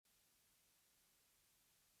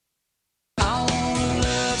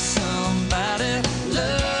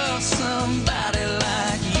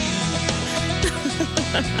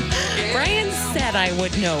I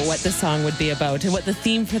would know what the song would be about and what the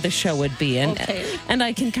theme for the show would be. And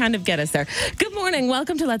I can kind of get us there. Good morning.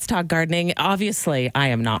 Welcome to Let's Talk Gardening. Obviously, I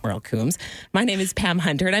am not Merle Coombs. My name is Pam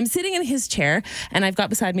Hunter, and I'm sitting in his chair, and I've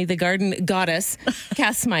got beside me the garden goddess,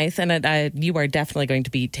 Cass Smythe, and you are definitely going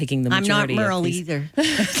to be taking the majority. I'm not Merle either.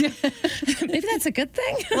 Maybe that's a good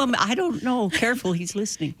thing. Well, I don't know. Careful, he's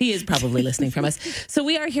listening. He is probably listening from us. So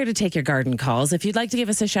we are here to take your garden calls. If you'd like to give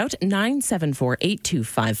us a shout,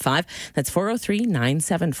 974-8255. That's 403-974-8255.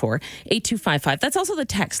 That's also the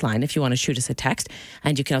text line if you want to shoot us a text.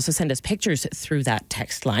 And you can also send us pictures through that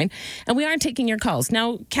text line. And we are taking your calls.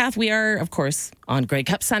 Now, Kath, we are, of course, on Grey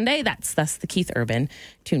Cup Sunday. That's the Keith Urban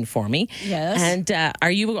tune for me. Yes. And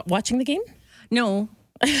are you watching the game? No.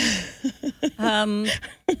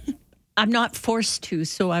 I'm not forced to,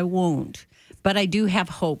 so I won't. But I do have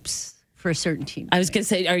hopes for a certain team. I was going to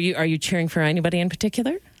say, are you cheering for anybody in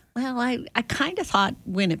particular? Well, I kind of thought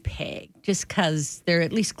Winnipeg, just because they're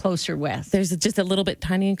at least closer west. There's just a little bit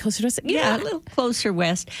tiny and closer to us. Yeah, a little closer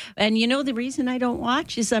west. And you know, the reason I don't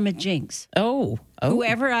watch is I'm a jinx. Oh.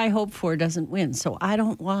 Whoever I hope for doesn't win, so I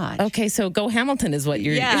don't watch. Okay, so go Hamilton is what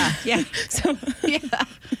you're... Yeah. So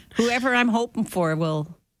Whoever I'm hoping for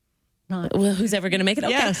will... Well, who's ever going to make it?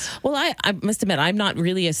 Okay. Yes. Well, I must admit, I'm not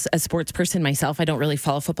really a sports person myself. I don't really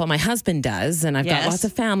follow football. My husband does, and I've got lots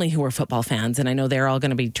of family who are football fans, and I know they're all going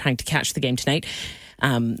to be trying to catch the game tonight.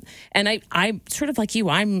 And I sort of like you,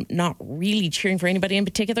 I'm not really cheering for anybody in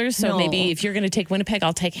particular. So maybe if you're going to take Winnipeg,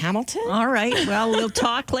 I'll take Hamilton. All right. Well, we'll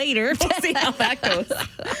talk later. We'll see how that goes.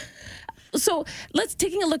 So let's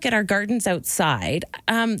taking a look at our gardens outside.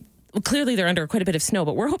 Well, clearly they're under quite a bit of snow,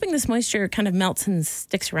 but we're hoping this moisture kind of melts and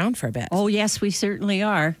sticks around for a bit. Oh, yes, we certainly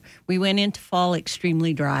are. We went into fall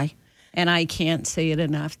extremely dry, and I can't say it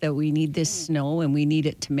enough that we need this snow and we need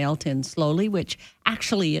it to melt in slowly, which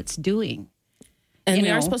actually it's doing. And we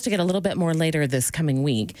are supposed to get a little bit more later this coming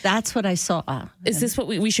week. That's what I saw. Is this what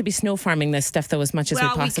we should be snow farming this stuff, though, as much as we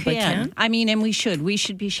possibly can? I mean, and we should. We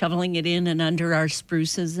should be shoveling it in and under our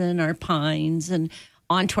spruces and our pines and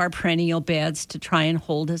onto our perennial beds to try and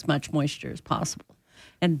hold as much moisture as possible.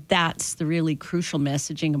 And that's the really crucial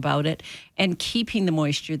messaging about it, and keeping the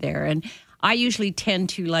moisture there. And I usually tend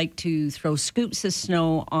to like to throw scoops of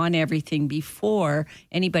snow on everything before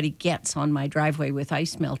anybody gets on my driveway with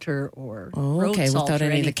ice melter or road salt without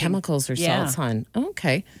any anything. of the chemicals or salts on.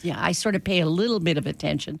 Okay. Yeah, I sort of pay a little bit of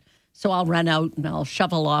attention. So I'll run out and I'll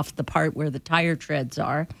shovel off the part where the tire treads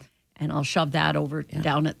are, and I'll shove that over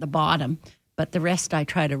down at the bottom. But the rest I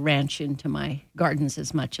try to ranch into my gardens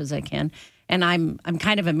as much as I can. And I'm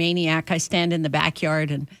kind of a maniac. I stand in the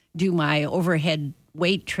backyard and do my overhead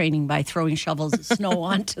weight training by throwing shovels of snow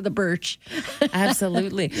onto the birch.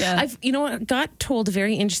 Absolutely. I've got told a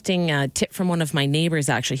very interesting tip from one of my neighbors,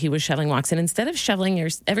 actually. He was shoveling walks, and instead of shoveling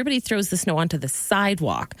everybody throws the snow onto the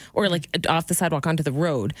sidewalk, or like off the sidewalk onto the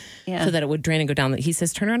road, so that it would drain and go down. He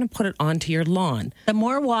says, turn around and put it onto your lawn. The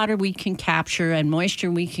more water we can capture and moisture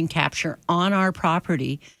we can capture on our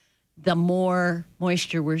property, the more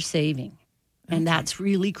moisture we're saving. And that's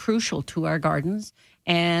really crucial to our gardens.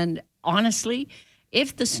 And honestly,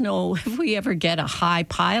 if we ever get a high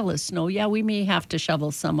pile of snow, we may have to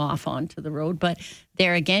shovel some off onto the road. But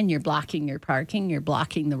there again, you're blocking your parking, you're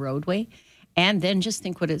blocking the roadway. And then just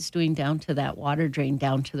think what it's doing down to that water drain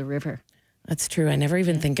down to the river. That's true. I never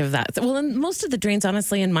even think of that. Well, and most of the drains,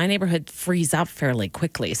 honestly, in my neighborhood freeze up fairly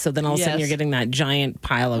quickly. So then all of a sudden you're getting that giant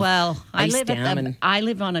pile of ice dam. I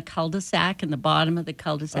live on a cul-de-sac, and the bottom of the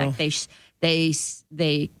cul-de-sac,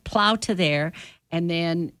 they plow to there. And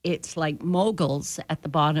then it's like moguls at the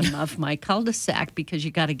bottom of my cul-de-sac because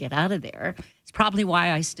you got to get out of there. It's probably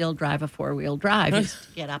why I still drive a four-wheel drive, is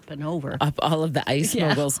to get up and over. Up all of the ice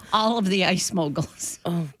moguls. All of the ice moguls.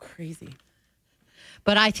 Oh, crazy.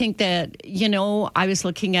 But I think that, I was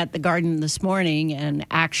looking at the garden this morning and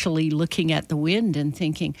actually looking at the wind and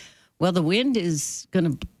thinking, well, the wind is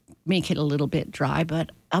going to make it a little bit dry.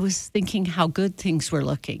 But I was thinking how good things were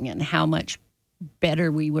looking and how much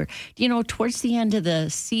better we were. Towards the end of the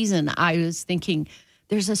season, I was thinking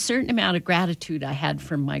there's a certain amount of gratitude I had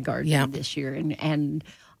from my garden this year. And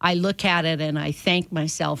I look at it and I thank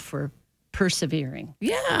myself for persevering.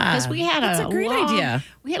 Yeah. Because we had a great idea.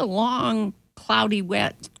 We had a long, cloudy,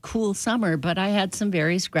 wet, cool summer, but I had some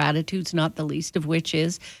various gratitudes, not the least of which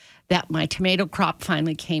is that my tomato crop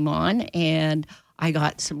finally came on, and I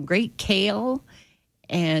got some great kale.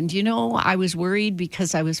 And, I was worried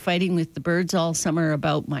because I was fighting with the birds all summer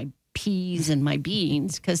about my peas and my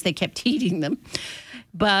beans because they kept eating them.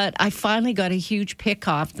 But I finally got a huge pick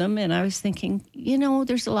off them, and I was thinking,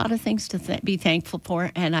 there's a lot of things to be thankful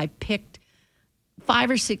for. And I picked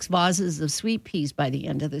 5 or 6 vases of sweet peas by the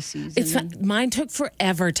end of the season. Mine took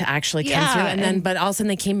forever to actually come through, and then but all of a sudden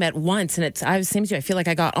they came at once, and I feel like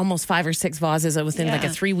I got almost 5 or 6 vases within like a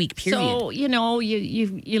 3-week period. So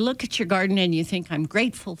you look at your garden and you think, I'm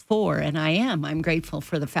grateful for, and I am. I'm grateful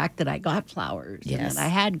for the fact that I got flowers and that I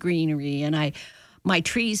had greenery and my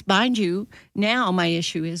trees. Mind you, now my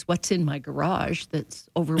issue is what's in my garage that's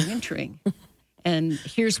overwintering. And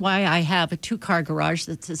here's why I have a 2-car garage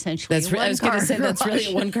that's essentially a 1-car garage. I was going to say that's really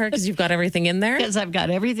a 1-car because you've got everything in there? Because I've got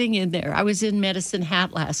everything in there. I was in Medicine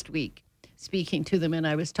Hat last week speaking to them, and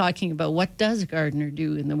I was talking about what does a gardener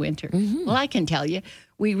do in the winter. Mm-hmm. Well, I can tell you,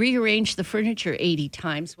 we rearrange the furniture 80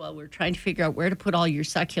 times while we're trying to figure out where to put all your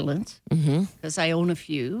succulents, because I own a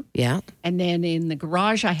few. Yeah. And then in the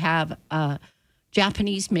garage, I have a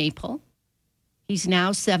Japanese maple. He's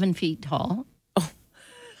now 7 feet tall.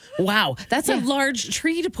 Wow, that's a large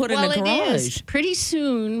tree to put in a garage. It is. Pretty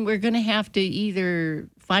soon, we're going to have to either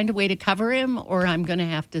find a way to cover him, or I'm going to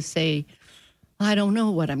have to say, I don't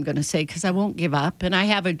know what I'm going to say because I won't give up. And I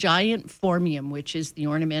have a giant phormium, which is the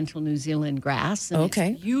ornamental New Zealand grass. And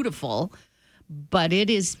it's beautiful, but it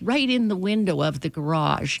is right in the window of the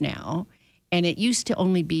garage now. And it used to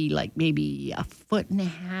only be like maybe 1.5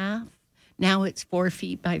 feet. Now it's 4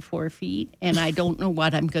 feet by 4 feet, and I don't know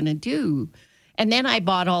what I'm going to do. And then I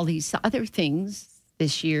bought all these other things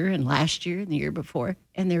this year and last year and the year before,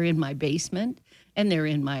 and they're in my basement and they're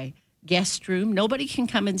in my guest room. Nobody can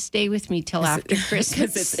come and stay with me till after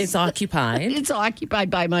Christmas. Because it's occupied. It's occupied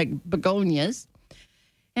by my begonias.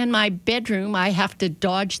 And my bedroom, I have to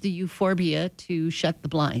dodge the euphorbia to shut the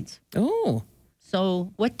blinds. Oh.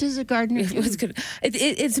 So what does a gardener do?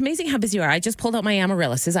 It's amazing how busy you are. I just pulled out my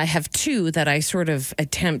amaryllises. I have 2 that I sort of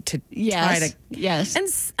attempt to try to... Yes. And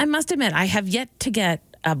I must admit, I have yet to get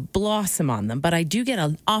a blossom on them, but I do get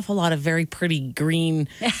an awful lot of very pretty green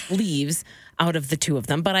leaves out of the 2 of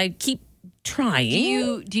them, but I keep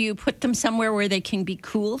trying. Do you put them somewhere where they can be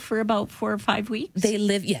cool for about 4 or 5 weeks? They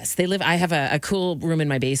live. I have a cool room in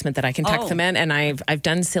my basement that I can tuck them in, and I've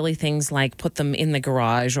done silly things like put them in the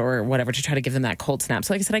garage or whatever to try to give them that cold snap.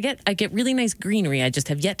 So like I said, I get really nice greenery. I just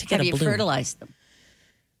have yet to get a bloom. Have you fertilized them?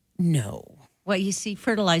 No. Well, you see,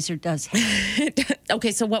 fertilizer does help.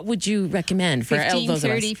 Okay, so what would you recommend for all those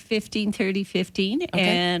of us? 15, 30, 15,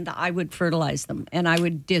 and I would fertilize them. And I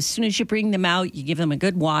would, as soon as you bring them out, you give them a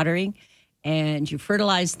good watering, and you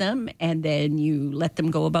fertilize them, and then you let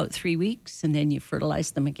them go about 3 weeks, and then you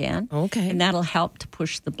fertilize them again. Okay. And that'll help to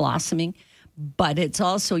push the blossoming. But it's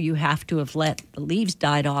also, you have to have let the leaves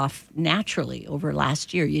died off naturally over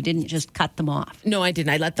last year. You didn't just cut them off. No, I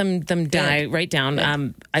didn't. I let them die right down. I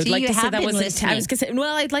would like to say that was intent. I was going to say,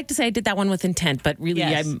 well, I'd like to say I did that one with intent, but really,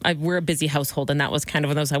 we're a busy household, and that was kind of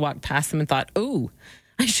one of those I walked past them and thought, oh,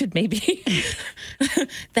 I should maybe,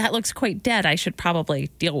 that looks quite dead. I should probably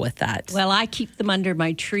deal with that. Well, I keep them under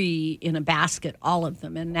my tree in a basket, all of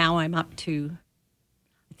them, and now I'm up to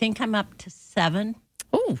 7.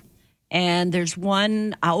 Oh. And there's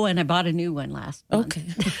one, and I bought a new one last month. Okay.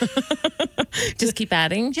 Just keep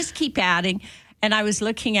adding? Just keep adding. And I was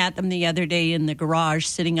looking at them the other day in the garage,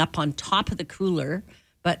 sitting up on top of the cooler.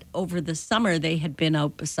 But over the summer, they had been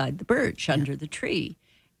out beside the birch under the tree.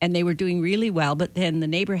 And they were doing really well. But then the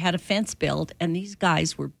neighbor had a fence built, and these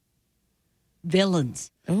guys were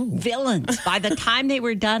villains. Oh. Villains. By the time they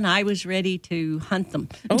were done, I was ready to hunt them.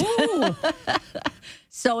 Oh.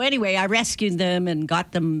 So anyway, I rescued them and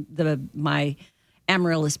got them my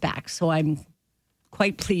amaryllis back. So I'm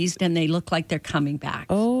quite pleased, and they look like they're coming back.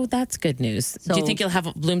 Oh, that's good news. So, do you think you'll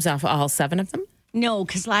have blooms off all 7 of them? No,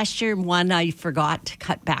 because last year one I forgot to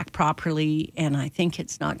cut back properly, and I think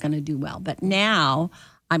it's not going to do well. But now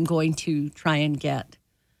I'm going to try and get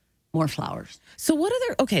more flowers. So what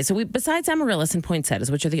other, so besides amaryllis and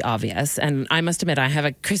poinsettias, which are the obvious, and I must admit I have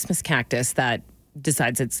a Christmas cactus that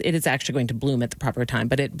decides it is actually going to bloom at the proper time,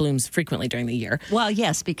 but it blooms frequently during the year. Well,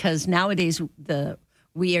 yes, because nowadays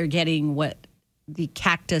we are getting the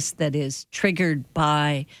cactus that is triggered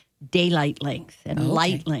by daylight length and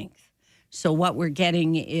light length. So what we're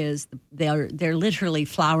getting is they're literally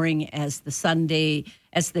flowering as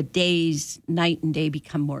the days, night and day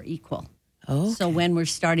become more equal. Oh. So when we're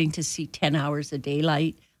starting to see 10 hours of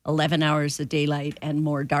daylight, 11 hours of daylight, and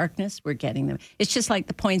more darkness, we're getting them. It's just like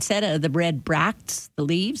the poinsettia, the red bracts,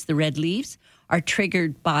 the red leaves, are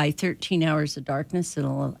triggered by 13 hours of darkness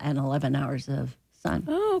and 11 hours of sun.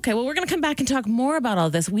 Oh, okay. Well, we're going to come back and talk more about all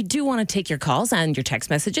this. We do want to take your calls and your text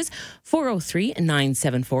messages.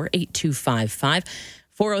 403-974-8255.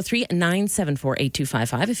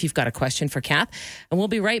 403-974-8255 if you've got a question for Kath. And we'll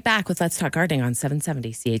be right back with Let's Talk Gardening on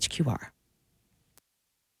 770 CHQR.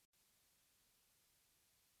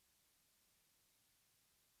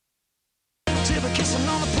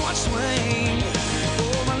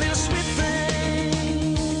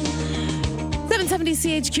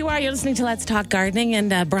 770 CHQR, you're listening to Let's Talk Gardening,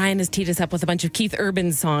 and Brian has teed us up with a bunch of Keith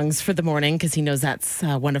Urban songs for the morning because he knows that's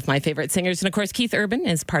one of my favorite singers. And of course, Keith Urban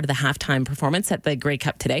is part of the halftime performance at the Grey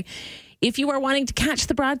Cup today. If you are wanting to catch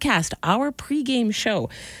the broadcast, our pregame show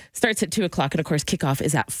starts at 2 o'clock, and of course, kickoff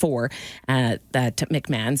is at 4 at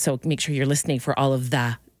McMahon. So make sure you're listening for all of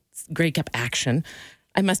the Grey Cup action.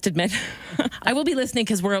 I must admit, I will be listening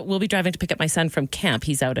because we'll be driving to pick up my son from camp.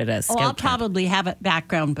 He's out at a scout I'll camp. probably have it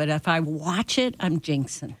background, but if I watch it, I'm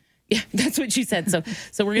jinxing. Yeah, that's what she said. So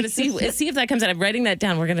we're going to see if that comes out. I'm writing that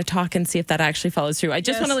down. We're going to talk and see if that actually follows through. I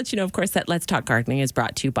just want to let you know, of course, that Let's Talk Gardening is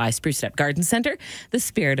brought to you by Spruce Up Garden Center, the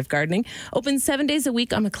spirit of gardening. Open 7 days a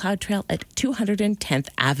week on McLeod Trail at 210th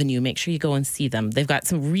Avenue. Make sure you go and see them. They've got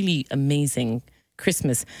some really amazing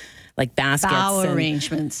Christmas like baskets, bow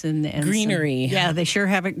arrangements and greenery. Yeah, they sure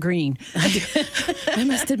have it green. I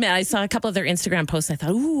must admit, I saw a couple of their Instagram posts. I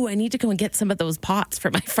thought, ooh, I need to go and get some of those pots for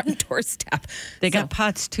my front doorstep. They got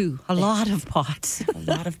pots too. A lot of pots. A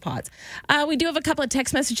lot of pots. We do have a couple of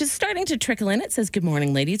text messages starting to trickle in. It says, good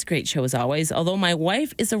morning, ladies. Great show as always. Although my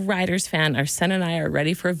wife is a Riders fan, our son and I are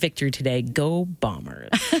ready for a victory today. Go Bombers.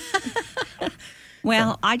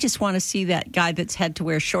 Well, I just want to see that guy that's had to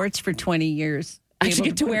wear shorts for 20 years. I should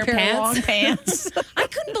get to wear pants. Long pants. I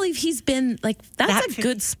couldn't believe he's been like, that's a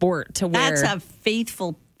good sport to wear. That's a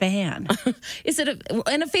faithful fan. Is it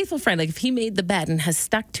a faithful friend? Like if he made the bet and has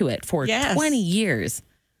stuck to it for 20 years.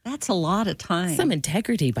 That's a lot of time. Some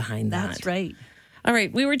integrity behind that. That's right. All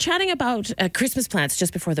right. We were chatting about Christmas plants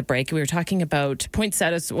just before the break. We were talking about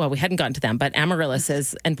poinsettias. Well, we hadn't gotten to them, but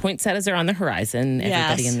amaryllises and poinsettias are on the horizon.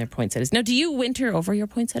 Everybody in their poinsettias. Now, do you winter over your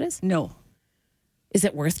poinsettias? No. Is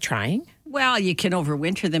it worth trying? Well, you can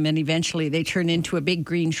overwinter them and eventually they turn into a big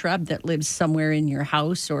green shrub that lives somewhere in your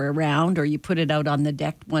house or around, or you put it out on the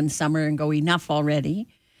deck one summer and go, enough already.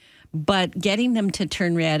 But getting them to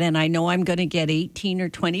turn red, and I know I'm going to get 18 or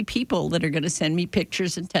 20 people that are going to send me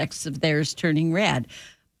pictures and texts of theirs turning red.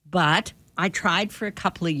 But I tried for a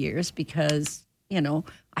couple of years because,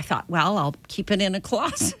 I thought, well, I'll keep it in a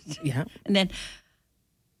closet. Yeah. And then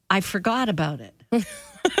I forgot about it.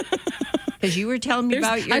 Because you were telling me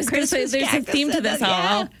about your Christmas there's a theme to this.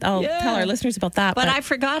 I'll tell our listeners about that. But I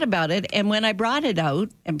forgot about it. And when I brought it out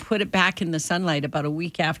and put it back in the sunlight about a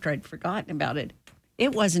week after I'd forgotten about it,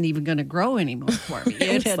 it wasn't even going to grow anymore for me.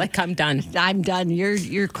 It was like, I'm done. I'm done.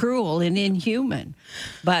 You're cruel and inhuman.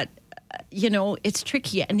 But, it's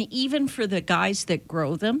tricky. And even for the guys that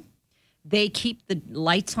grow them, they keep the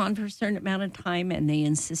lights on for a certain amount of time and they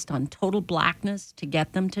insist on total blackness to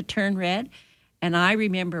get them to turn red. And I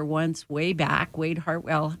remember once way back, Wade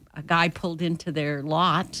Hartwell, a guy pulled into their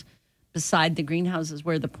lot beside the greenhouses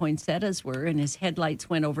where the poinsettias were, and his headlights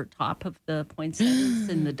went over top of the poinsettias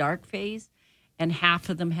in the dark phase, and half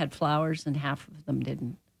of them had flowers and half of them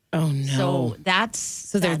didn't. Oh, no.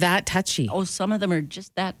 So they're that touchy. Oh, some of them are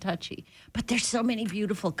just that touchy. But there's so many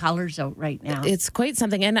beautiful colors out right now. It's quite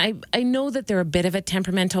something. And I know that they're a bit of a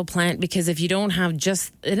temperamental plant because if you don't have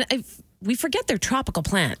we forget they're tropical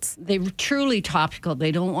plants. They're truly tropical.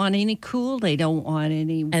 They don't want any cool. They don't want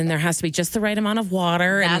any... And there has to be just the right amount of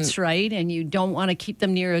water. That's right. And you don't want to keep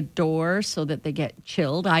them near a door so that they get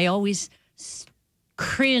chilled. I always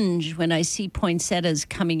cringe when I see poinsettias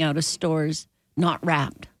coming out of stores not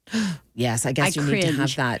wrapped. Yes, I guess you need to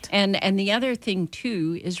have that. And the other thing,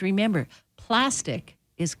 too, is remember, plastic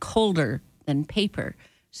is colder than paper.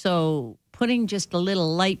 So putting just a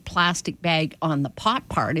little light plastic bag on the pot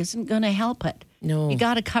part isn't going to help it. No. You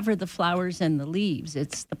got to cover the flowers and the leaves.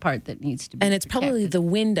 It's the part that needs to be And it's protected. Probably the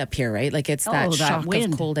wind up here, right? Like it's that shock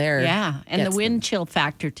wind. Of cold air. Yeah, and the wind chill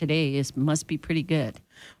factor today must be pretty good.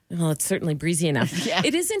 Well, it's certainly breezy enough. Yeah.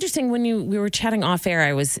 It is interesting when we were chatting off air,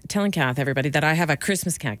 I was telling Kath, everybody, that I have a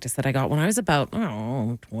Christmas cactus that I got when I was about,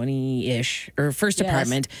 20-ish, or first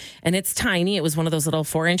apartment. And it's tiny. It was one of those little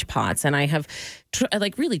 4-inch pots. And I have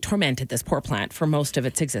really tormented this poor plant for most of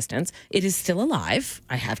its existence. It is still alive.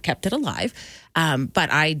 I have kept it alive.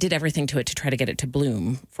 But I did everything to it to try to get it to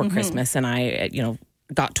bloom for Christmas. And I,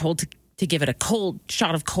 got told to give it a cold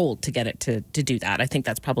shot of cold to get it to do that. I think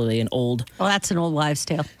that's probably an old... Well, that's an old wives'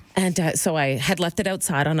 tale. And so I had left it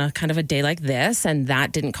outside on a kind of a day like this, and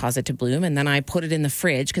that didn't cause it to bloom. And then I put it in the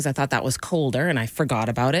fridge because I thought that was colder, and I forgot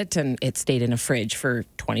about it. And it stayed in a fridge for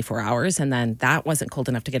 24 hours. And then that wasn't cold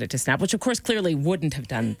enough to get it to snap, which of course clearly wouldn't have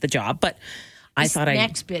done the job. But I thought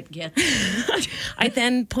next bit gets. I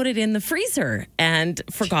then put it in the freezer and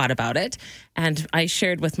forgot about it. And I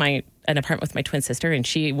shared with an apartment with my twin sister, and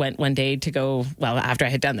she went one day to go, well, after I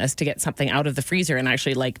had done this, to get something out of the freezer, and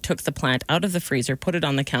actually took the plant out of the freezer, put it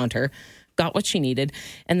on the counter, got what she needed,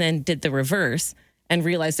 and then did the reverse and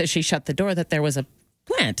realized as she shut the door that there was a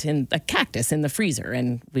plant, in a cactus in the freezer.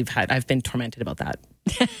 And I've been tormented about that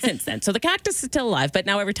since then. So the cactus is still alive, but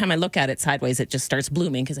now every time I look at it sideways, it just starts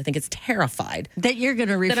blooming because I think it's terrified. That you're going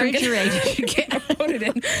to refrigerate it again. Put it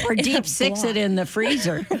in. Or deep six it in the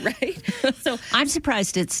freezer. Right. So I'm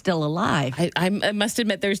surprised it's still alive. I must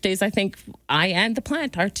admit there's days I think I and the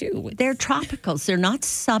plant are too. They're tropicals. They're not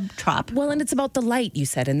subtropical. Well, and it's about the light, you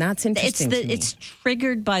said, and that's interesting. It's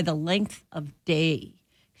triggered by the length of day.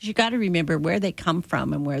 Because you got to remember where they come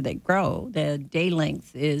from and where they grow. The day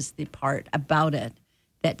length is the part about it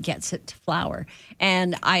that gets it to flower.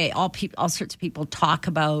 And all sorts of people talk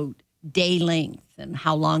about day length and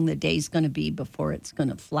how long the day's going to be before it's going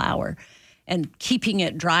to flower, and keeping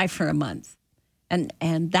it dry for a month.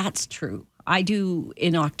 And that's true. I do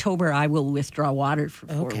in October. I will withdraw water for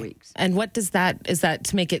 4 weeks. And what is that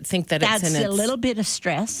to make it think that that's it's in a little bit of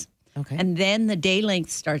stress. Okay. And then the day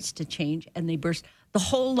length starts to change and they burst. The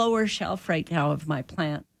whole lower shelf right now of my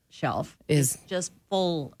plant shelf is just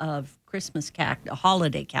full of Christmas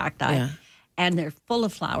holiday cacti. Yeah. And they're full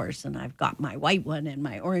of flowers. And I've got my white one and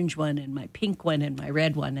my orange one and my pink one and my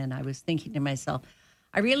red one. And I was thinking to myself,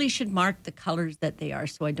 I really should mark the colors that they are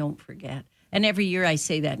so I don't forget. And every year I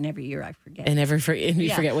say that, and every year I forget. And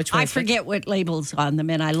you forget which one. I forget what labels on them,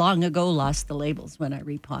 and I long ago lost the labels when I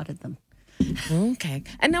repotted them. Okay.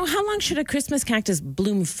 And now, how long should a Christmas cactus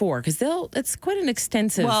bloom for? Because it's quite an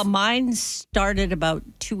extensive... Well, mine started about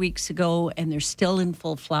 2 weeks ago, and they're still in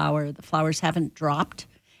full flower. The flowers haven't dropped,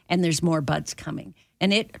 and there's more buds coming.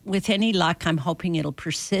 And with any luck, I'm hoping it'll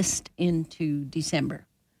persist into December.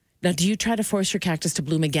 Now, do you try to force your cactus to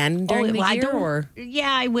bloom again during the year? Or?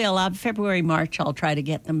 Yeah, I will. February, March, I'll try to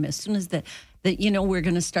get them as soon as we're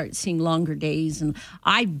going to start seeing longer days. And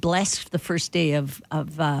I bless the first day of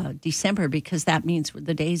December because that means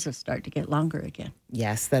the days will start to get longer again.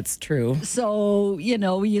 Yes, that's true. So,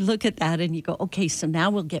 you look at that and you go, okay, so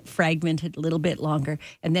now we'll get fragmented a little bit longer.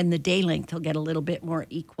 And then the day length will get a little bit more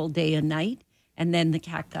equal day and night. And then the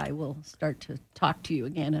cacti will start to talk to you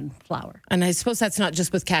again and flower. And I suppose that's not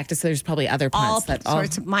just with cactus. There's probably other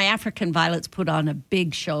plants. My African violets put on a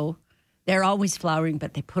big show. They're always flowering,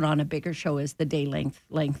 but they put on a bigger show as the day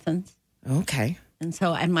lengthens. Okay.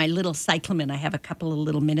 And my little cyclamen, I have a couple of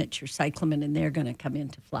little miniature cyclamen, and they're going to come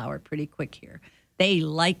into flower pretty quick here. They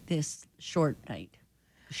like this short day.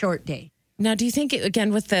 Now, do you think,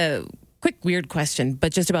 again, with the quick weird question,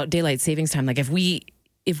 but just about daylight savings time, like if we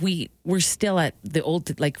were still at the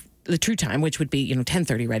old, like the true time, which would be,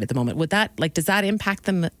 10:30 right at the moment, does that impact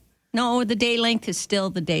them? No, the day length is still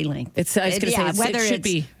the day length. It should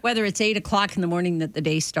be. Whether it's 8 o'clock in the morning that the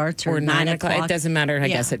day starts or 9 o'clock. It doesn't matter, I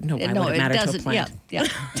guess. Why would it matter to a plant? Yeah.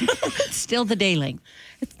 It's still the day length.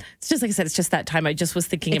 It's just, like I said, it's just that time. I just was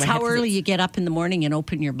thinking it's how early you get up in the morning and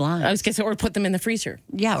open your blinds. I was going to say, or put them in the freezer.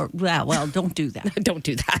 Yeah, well, don't do that. Don't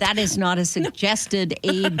do that. That is not a suggested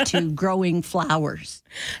aid to growing flowers.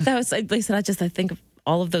 That was, Lisa, I think of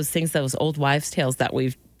all of those things, those old wives' tales that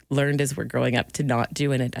we've learned as we're growing up to not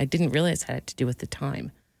do, and I didn't realize it had to do with the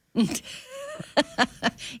time.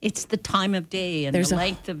 It's the time of day and the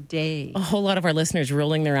length of day. A whole lot of our listeners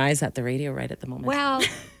rolling their eyes at the radio right at the moment. Well,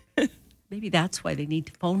 maybe that's why they need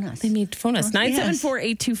to phone us. They need to phone us.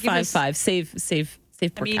 974-8255. Save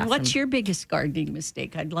poor Catherine. What's your biggest gardening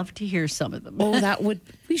mistake? I'd love to hear some of them. Oh,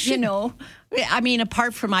 we should.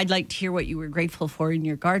 Apart from I'd like to hear what you were grateful for in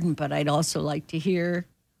your garden, but I'd also like to hear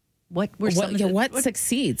what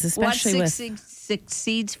succeeds, especially what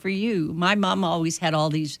succeeds for you. My mom always had all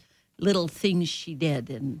these little things she did,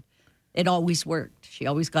 and it always worked. She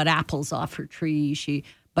always got apples off her tree.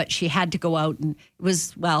 But she had to go out, and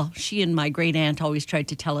she and my great aunt always tried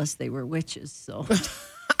to tell us they were witches. So,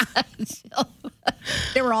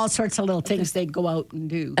 there were all sorts of little things they'd go out and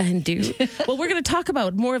do. Well, we're going to talk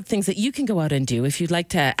about more of things that you can go out and do. If you'd like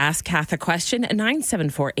to ask Kath a question,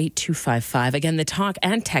 974-8255. Again, the talk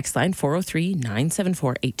and text line,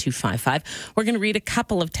 403-974-8255. We're going to read a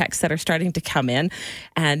couple of texts that are starting to come in,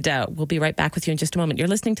 and we'll be right back with you in just a moment. You're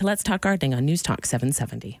listening to Let's Talk Gardening on News Talk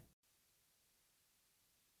 770.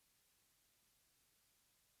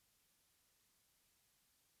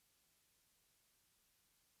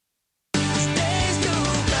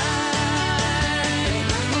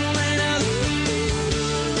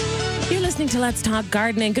 To Let's Talk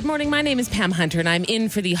Gardening. Good morning. My name is Pam Hunter, and I'm in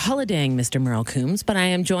for the holidaying Mr. Merle Coombs, but I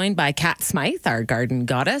am joined by Kat Smythe, our garden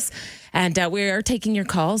goddess, and we are taking your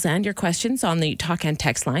calls and your questions on the talk and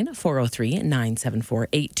text line,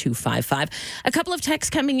 403-974-8255. A couple of texts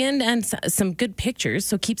coming in and some good pictures,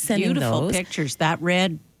 so keep sending Beautiful those. Pictures. That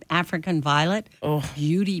red African violet,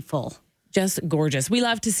 beautiful. Just gorgeous. We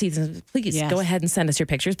love to see them. Please go ahead and send us your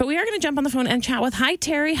pictures. But we are going to jump on the phone and chat with. Hi,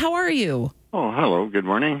 Terry. How are you? Oh, hello. Good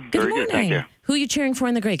morning. Good Very morning. good. Thank you. Who are you cheering for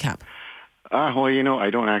in the Grey Cup? Well, I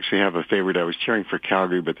don't actually have a favorite. I was cheering for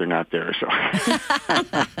Calgary, but they're not there. So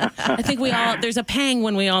I think there's a pang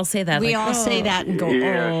when we all say that. We all say that and go,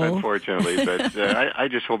 yes, unfortunately. But I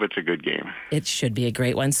just hope it's a good game. It should be a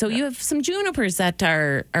great one. So you have some junipers that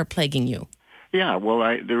are plaguing you. Yeah,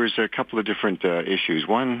 well, there was a couple of different issues.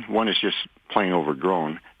 One is just plain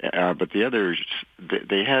overgrown, but the others,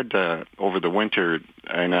 they had over the winter,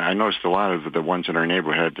 and I noticed a lot of the ones in our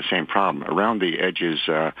neighborhood had the same problem. Around the edges,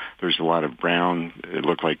 there's a lot of brown. It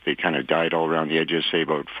looked like they kind of died all around the edges, say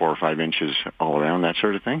about 4 or 5 inches all around, that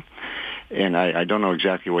sort of thing. And I don't know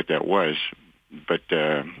exactly what that was, but...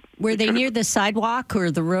 were they near the sidewalk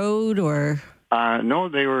or the road or... No,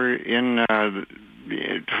 they were in...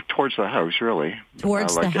 towards the house, really.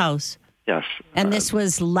 Towards the house? Yes. And this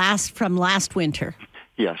was from last winter?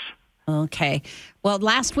 Yes. Okay. Well,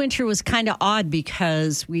 last winter was kind of odd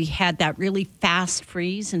because we had that really fast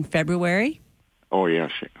freeze in February. Oh,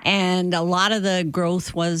 yes. And a lot of the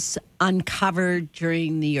growth was uncovered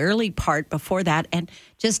during the early part before that. And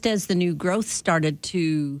just as the new growth started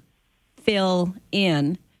to fill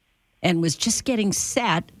in and was just getting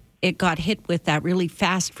set, it got hit with that really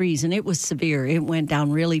fast freeze, and it was severe. It went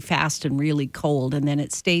down really fast and really cold, and then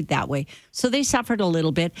it stayed that way. So they suffered a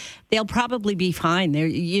little bit. They'll probably be fine.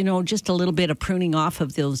 They're, just a little bit of pruning off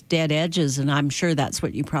of those dead edges, and I'm sure that's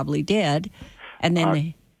what you probably did. And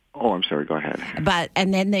then Oh, I'm sorry. Go ahead.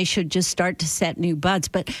 And then they should just start to set new buds.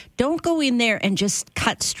 But don't go in there and just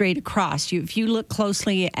cut straight across. If you look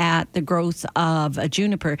closely at the growth of a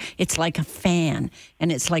juniper, it's like a fan,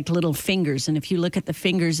 and it's like little fingers. And if you look at the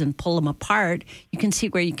fingers and pull them apart, you can see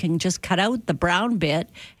where you can just cut out the brown bit,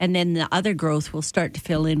 and then the other growth will start to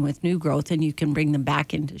fill in with new growth, and you can bring them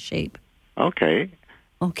back into shape. Okay.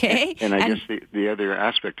 Okay. And I guess the other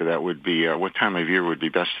aspect of that would be what time of year would be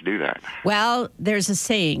best to do that? Well, there's a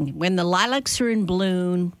saying, when the lilacs are in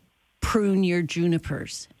bloom, prune your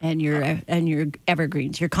junipers and your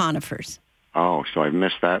evergreens, your conifers. Oh, so I've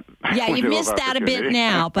missed that. Yeah, you've missed that a bit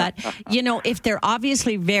now. But, if they're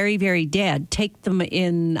obviously very, very dead, take them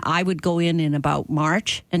in, I would go in about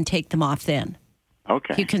March and take them off then.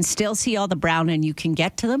 Okay. You can still see all the brown and you can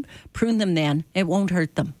get to them. Prune them then. It won't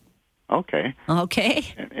hurt them. Okay. Okay.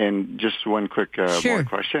 And just one quick more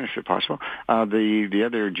question, if possible. The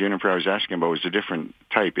other juniper I was asking about was a different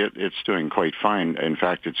type. It's doing quite fine. In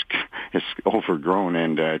fact, it's overgrown,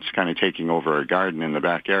 and it's kind of taking over our garden in the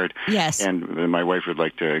backyard. Yes. And my wife would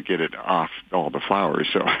like to get it off all the flowers.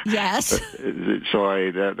 So yes.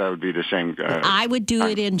 So that would be the same. I would do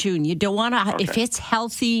it in June. You don't want to, if it's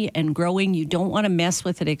healthy and growing, you don't want to mess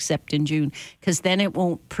with it except in June, because then it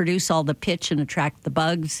won't produce all the pitch and attract the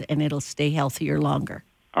bugs, and it'll stay healthier longer.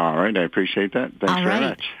 All right. I appreciate that. Thanks very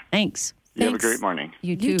much. Thanks. You have a great morning.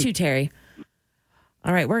 You too. You too, Terry.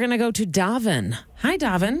 All right. We're going to go to Davin. Hi,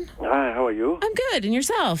 Davin. Hi, how are you? I'm good. And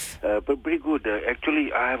yourself? Pretty good.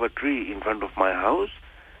 Actually, I have a tree in front of my house.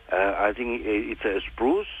 I think it's a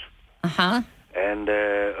spruce. Uh-huh. And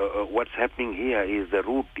what's happening here is the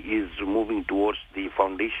root is moving towards the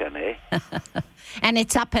foundation, And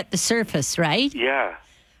it's up at the surface, right? Yeah.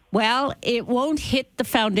 Well, it won't hit the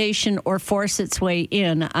foundation or force its way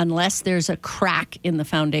in unless there's a crack in the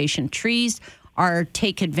foundation. Trees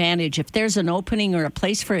take advantage. If there's an opening or a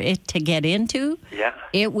place for it to get into,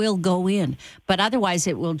 it will go in. But otherwise,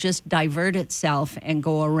 it will just divert itself and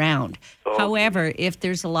go around. Oh. However, if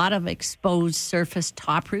there's a lot of exposed surface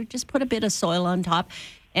taproot, just put a bit of soil on top.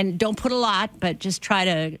 And don't put a lot, but just try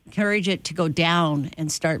to encourage it to go down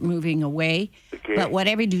and start moving away. Okay. But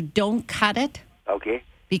whatever you do, don't cut it. Okay.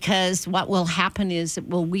 Because what will happen is it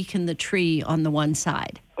will weaken the tree on the one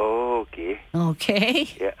side. Oh, okay. Okay.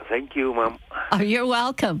 Yeah, thank you, Mom. Oh, you're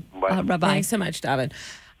welcome. Bye. Bye-bye. Thanks so much, David.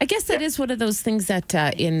 I guess that is one of those things that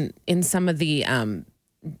in some of the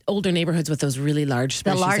older neighborhoods with those really large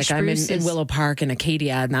spruces. Large spruces. I'm in Willow Park and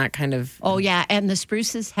Acadia and that kind of... Oh, yeah. And the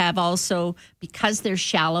spruces have also, because they're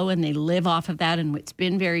shallow and they live off of that and it's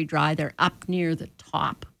been very dry, they're up near the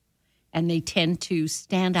top. And they tend to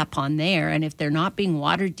stand up on there. And if they're not being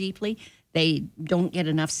watered deeply, they don't get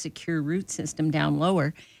enough secure root system down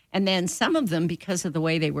lower. And then some of them, because of the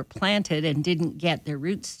way they were planted and didn't get their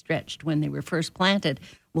roots stretched when they were first planted,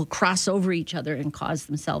 will cross over each other and cause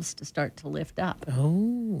themselves to start to lift up.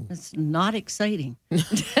 Oh. It's not exciting.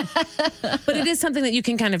 But it is something that you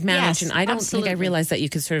can kind of manage. Yes, and I don't absolutely. think I realized that you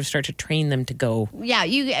could sort of start to train them to go. Yeah,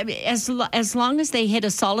 as long as they hit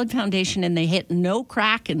a solid foundation and they hit no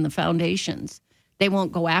crack in the foundations, they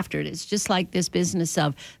won't go after it. It's just like this business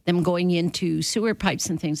of them going into sewer pipes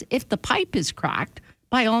and things. If the pipe is cracked,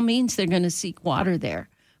 by all means, they're going to seek water there.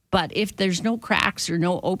 But if there's no cracks or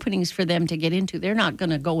no openings for them to get into, they're not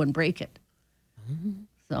going to go and break it.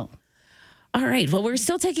 So... All right. Well, we're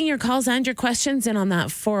still taking your calls and your questions in on that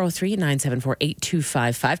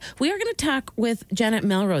 403-974-8255. We are going to talk with Janet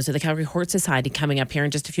Melrose of the Calgary Hort Society coming up here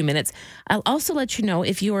in just a few minutes. I'll also let you know,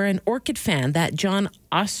 if you are an orchid fan, that John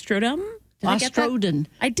Ostrodom. Ostrodon.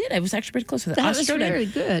 I did. I was actually pretty close with it. That was very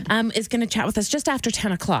good. Is going to chat with us just after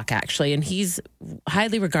 10 o'clock, actually. And he's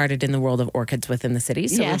highly regarded in the world of orchids within the city.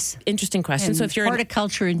 So yes. Interesting question. And so if you're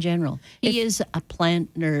horticulture in general. He is a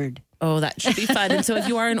plant nerd. Oh, that should be fun. And so if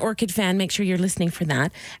you are an orchid fan, make sure you're listening for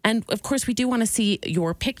that. And of course, we do want to see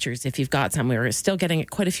your pictures if you've got some. We're still getting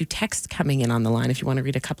quite a few texts coming in on the line if you want to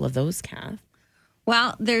read a couple of those, Kath.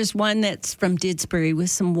 Well, there's one that's from Didsbury with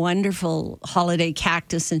some wonderful holiday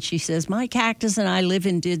cactus. And she says, my cactus and I live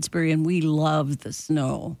in Didsbury and we love the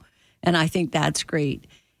snow. And I think that's great.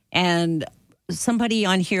 And somebody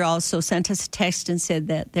on here also sent us a text and said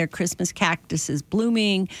that their Christmas cactus is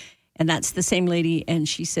blooming. And that's the same lady. And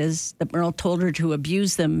she says that Merle told her to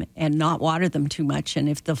abuse them and not water them too much. And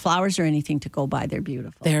if the flowers are anything to go by, they're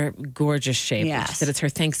beautiful. They're gorgeous shape. Yes. She said it's her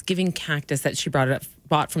Thanksgiving cactus that she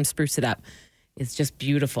bought from Spruce It Up. It's just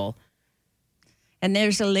beautiful. And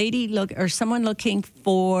there's a lady someone looking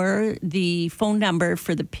for the phone number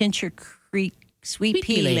for the Pincher Creek Sweet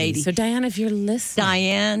Pea lady. So Diane, if you're listening.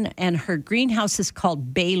 Diane, and her greenhouse is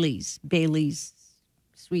called Bailey's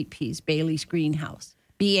Sweet Peas, Bailey's Greenhouse.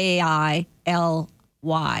 BAILY''S.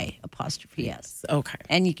 Okay.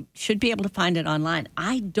 And you should be able to find it online.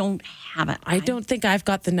 I don't have it. I don't think I've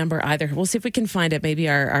got the number either. We'll see if we can find it. Maybe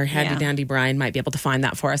our handy-dandy Brian might be able to find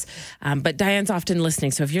that for us. But Diane's often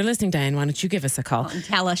listening. So if you're listening, Diane, why don't you give us a call? And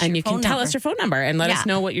tell us and your you phone can tell number. us your phone number and let us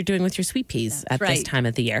know what you're doing with your sweet peas at this time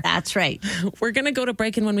of the year. That's right. We're going to go to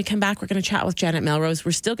break, and when we come back, we're going to chat with Janet Melrose.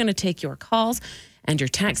 We're still going to take your calls and your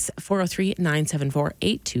texts,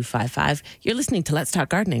 403-974-8255. You're listening to Let's Talk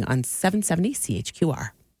Gardening on 770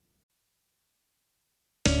 CHQR.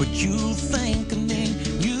 But you think of me,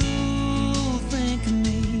 you think of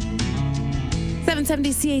me.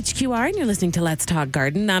 770 CHQR, and you're listening to Let's Talk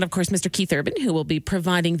Garden. Not, of course, Mr. Keith Urban, who will be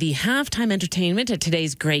providing the halftime entertainment at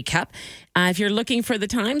today's Grey Cup. If you're looking for the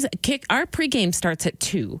times, our pregame starts at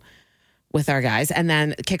 2 with our guys, and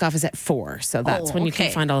then kickoff is at 4. So that's when you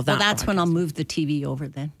can find all of that. Well, that's when I'll move the TV over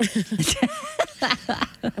then.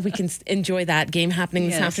 We can enjoy that game happening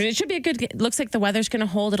this afternoon. It should be a good game. Looks like the weather's going to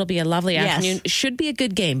hold. It'll be a lovely afternoon. It should be a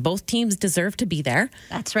good game. Both teams deserve to be there.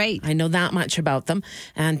 That's right. I know that much about them,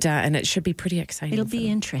 and it should be pretty exciting. It'll be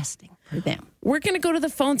interesting for them. We're going to go to the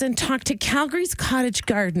phones and talk to Calgary's cottage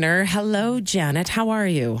gardener. Hello, Janet. How are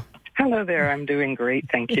you? Hello there. I'm doing great.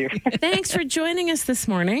 Thank you. Thanks for joining us this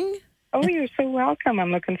morning. Oh, you're so welcome.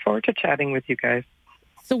 I'm looking forward to chatting with you guys.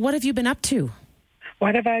 So what have you been up to?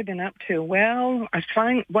 What have I been up to? Well,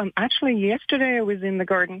 actually, yesterday I was in the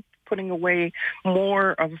garden putting away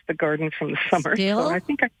more of the garden from the summer. Still? So I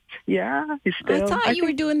think, still. I thought you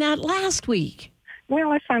were doing that last week.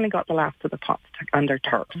 Well, I finally got the last of the pots under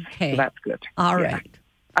tarps. Okay. So that's good. All right.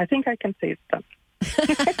 I think I can say it's done.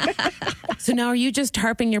 So now are you just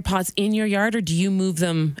tarping your pots in your yard, or do you move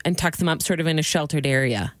them and tuck them up sort of in a sheltered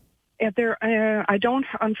area? I don't,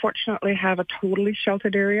 unfortunately, have a totally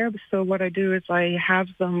sheltered area. So what I do is I have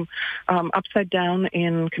them upside down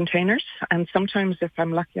in containers. And sometimes, if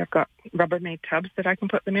I'm lucky, I've got Rubbermaid tubs that I can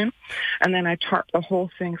put them in. And then I tarp the whole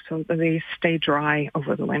thing so that they stay dry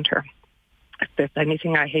over the winter. If there's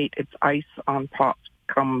anything I hate, it's ice on pots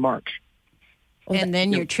come March. And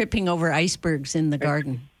then you're tripping over icebergs in the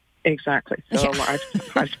garden. Exactly. So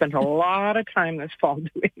I've spent a lot of time this fall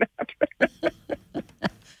doing that.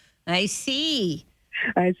 I see.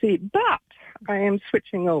 But I am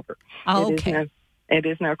switching over. Oh, okay. It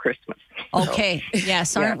is now Christmas. Okay. So,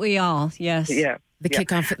 yes, aren't we all? Yes. Yeah. The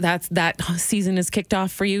kickoff, that season is kicked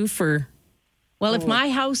off for you for... Well, if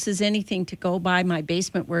my house is anything to go by, my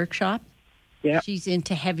basement workshop, she's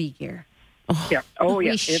into heavy gear. Yeah. Oh,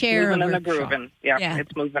 yeah. It's moving and grooving. Yeah,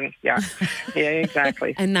 it's moving. Yeah. Yeah,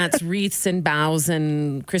 exactly. And that's wreaths and boughs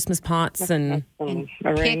and Christmas pots and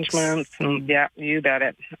arrangements. And you bet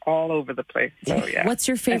it. All over the place. So, yeah. What's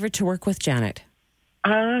your favorite to work with, Janet?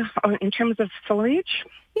 In terms of foliage?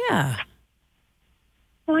 Yeah.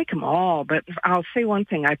 I like them all, but I'll say one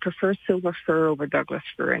thing. I prefer silver fir over Douglas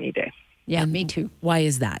fir any day. Yeah, me too. Why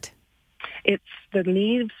is that? It's the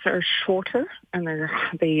leaves are shorter and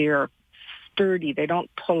they are sturdy. They don't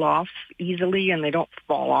pull off easily and they don't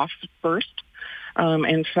fall off at first.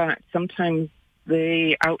 In fact, sometimes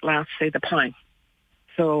they outlast, say, the pine.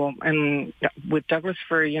 So, and with Douglas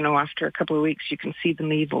fir, after a couple of weeks, you can see the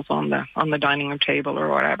needles on the dining room table or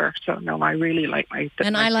whatever. So, no, I really like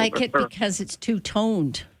And I like it fir. because it's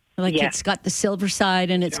two-toned. Like Yes. it's got the silver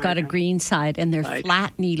side and it's got a green side, and they're Right.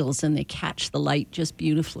 flat needles and they catch the light just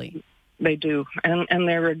beautifully. They do, and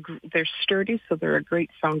they're sturdy, so they're a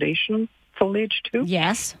great foundation foliage too.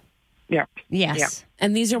 Yes. Yeah. Yes.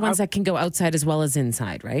 And these are ones that can go outside as well as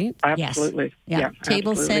inside, right? Absolutely. Yes. Yeah.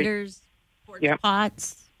 Table absolutely. setters, porch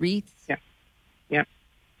pots, wreaths.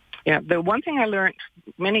 Yeah. The one thing I learned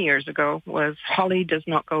many years ago was holly does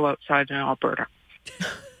not go outside in Alberta.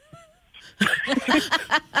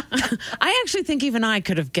 I actually think even I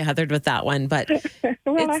could have gathered with that one, but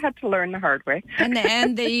Well, I had to learn the hard way.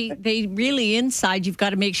 And they really inside, you've got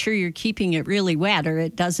to make sure you're keeping it really wet or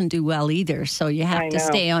it doesn't do well either. So you have I to know.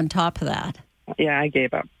 stay on top of that. Yeah, I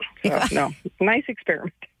gave up. So, no, nice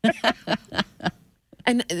experiment.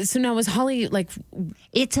 and so now is holly like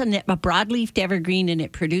It's a broadleafed evergreen and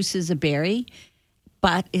it produces a berry,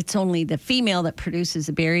 but it's only the female that produces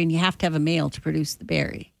a berry, and you have to have a male to produce the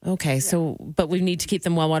berry. okay? So, but we need to keep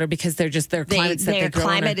them well watered because they're just their climates that they Their grow in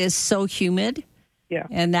climate is so humid. Yeah.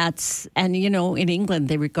 And in England,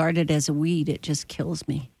 they regard it as a weed. It just kills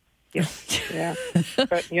me. Yeah.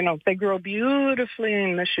 But, they grow beautifully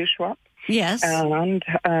in the Shuswap. Yes.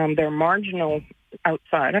 And they're marginal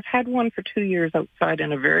outside. I've had one for 2 years outside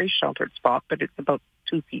in a very sheltered spot, but it's about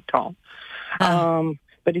 2 feet tall.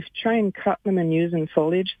 But if you try and cut them and use in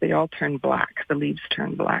foliage, they all turn black. The leaves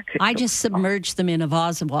turn black. I just submerge them in a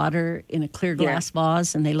vase of water in a clear glass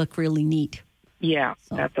vase, and they look really neat. Yeah,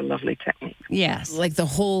 that's a lovely technique. Yes. like the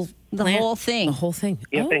whole The plant? whole thing. The whole thing.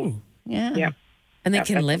 Yeah, Oh, thing. Yeah. Yeah. and they Yeah,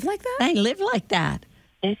 can that's- live like that. They live like that.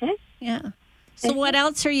 Mm-hmm. Yeah. So what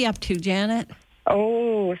else are you up to, Janet?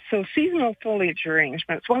 Oh, so seasonal foliage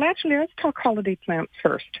arrangements. Well, actually, let's talk holiday plants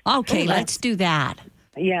first. Okay, let's do that.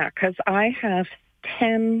 Yeah, because I have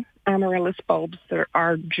 10 amaryllis bulbs that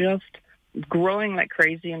are just growing like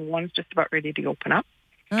crazy, and one's just about ready to open up.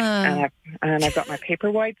 And I've got my paper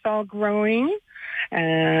whites all growing,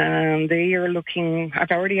 and they are looking.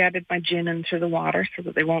 I've already added my gin into the water so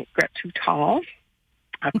that they won't get too tall.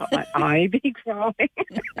 I've got my ivy growing.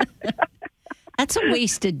 That's a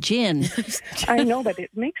wasted gin. I know, but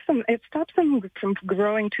it stops them from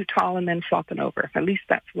growing too tall and then flopping over. At least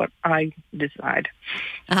that's what I decide.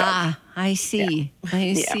 I see.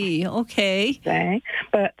 I see. Okay. Okay.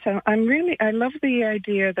 But I love the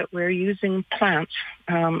idea that we're using plants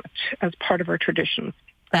as part of our traditions.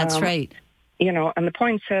 That's right. And the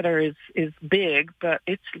poinsettia is big, but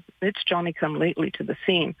it's Johnny come lately to the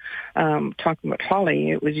scene. Talking about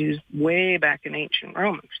holly, it was used way back in ancient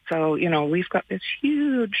Rome. So, we've got this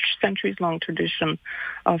huge centuries-long tradition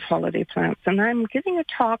of holiday plants. And I'm giving a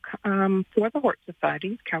talk for the Hort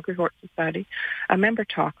Society, Calgary Hort Society, a member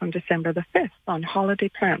talk on December the 5th on holiday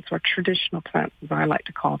plants, or traditional plants, as I like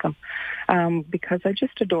to call them, because I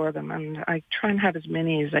just adore them. And I try and have as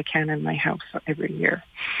many as I can in my house every year.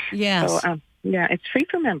 Yes. So, it's free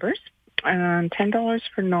for members and $10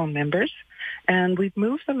 for non-members. And we've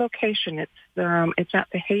moved the location. It's at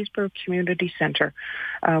the Haysboro Community Center,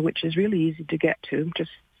 which is really easy to get to.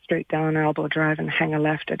 Just straight down Elbow Drive and hang a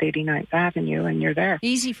left at 89th Avenue, and you're there.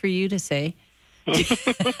 Easy for you to say.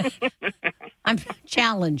 I'm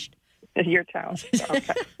challenged. Your town.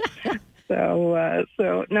 Okay.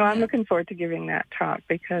 So no, I'm looking forward to giving that talk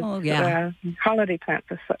because holiday plants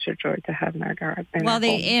are such a joy to have in our garden. Well,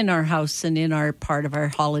 in our house and in our part of our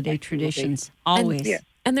holiday traditions, always.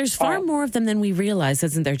 And there's far more of them than we realize,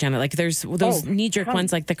 isn't there, Janet? Like there's those knee-jerk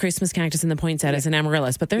ones like the Christmas cactus and the poinsettias and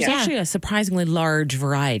amaryllis, but there's actually a surprisingly large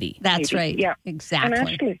variety. That's right. Yeah,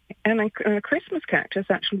 exactly. And a Christmas cactus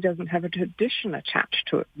actually doesn't have a tradition attached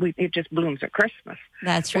to it. It just blooms at Christmas.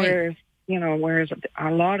 That's right. Whereas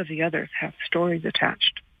a lot of the others have stories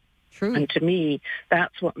attached. True. And to me,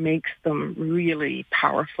 that's what makes them really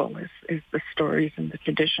powerful is the stories and the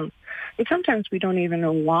traditions. And sometimes we don't even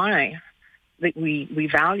know why that we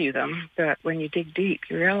value them, but when you dig deep,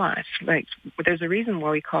 you realize, like, there's a reason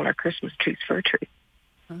why we call our Christmas trees fir trees.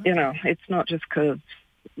 It's not just because,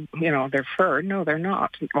 they're fir. No, they're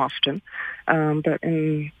not often. But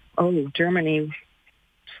in Germany,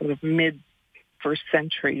 sort of mid-first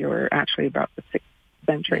century, or actually about the 6th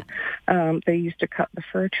century, they used to cut the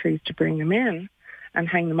fir trees to bring them in and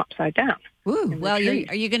hang them upside down. Ooh, well,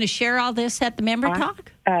 are you going to share all this at the member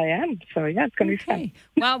talk? I am. So, it's going to be fun.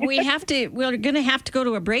 Well, we're going to have to go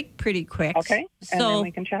to a break pretty quick. Okay. And then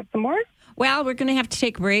we can chat some more? Well, we're going to have to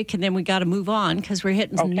take a break, and then we got to move on because we're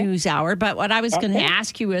hitting some news hour. But what I was going to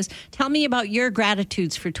ask you is, tell me about your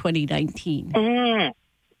gratitudes for 2019.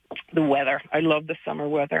 The weather. I love the summer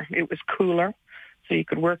weather. It was cooler. so you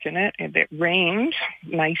could work in it. And it rained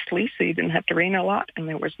nicely, so you didn't have to rain a lot, and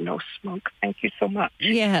there was no smoke. Thank you so much.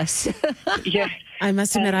 Yes. Yes. I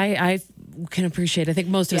must admit, I can appreciate. I think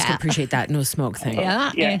most of us can appreciate that no smoke thing.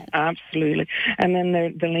 Yeah, absolutely. And then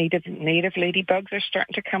the native ladybugs are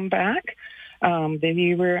starting to come back.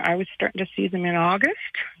 I was starting to see them in August,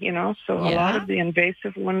 so a lot of the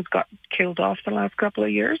invasive ones got killed off the last couple of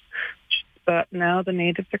years, but now the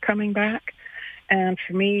natives are coming back. And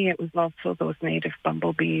for me, it was also those native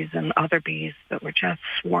bumblebees and other bees that were just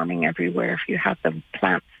swarming everywhere. If you had the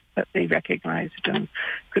plants that they recognized and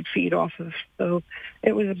could feed off of. So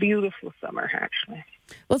it was a beautiful summer, actually.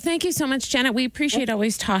 Well, thank you so much, Janet. We appreciate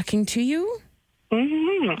always talking to you.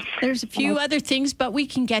 Mm-hmm. There's a few other things, but we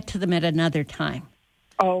can get to them at another time.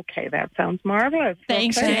 Okay, that sounds marvelous.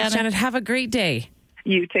 Thanks, okay. Janet. Have a great day.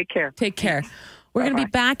 You take care. Take care. We're going to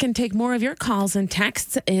be back and take more of your calls and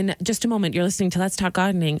texts in just a moment. You're listening to Let's Talk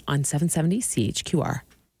Gardening on 770 CHQR.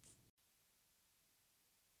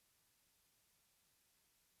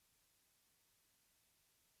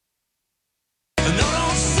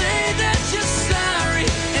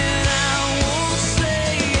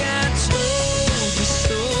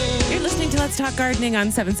 Let's Talk Gardening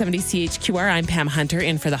on 770 CHQR. I'm Pam Hunter,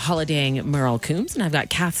 in for the holidaying Merle Coombs, and I've got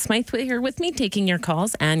Kath Smythe here with me, taking your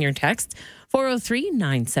calls and your texts.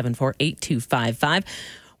 403-974-8255.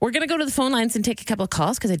 We're going to go to the phone lines and take a couple of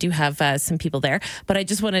calls because I do have some people there. But I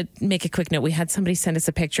just want to make a quick note. We had somebody send us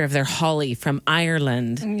a picture of their holly from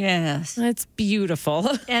Ireland. Yes. It's beautiful.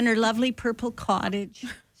 And her lovely purple cottage.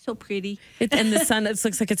 So pretty. And the sun, it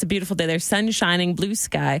looks like it's a beautiful day. There's sun shining, blue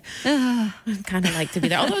sky. I'd kind of like to be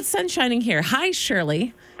there. Although it's sun shining here. Hi,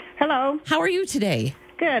 Shirley. Hello. How are you today?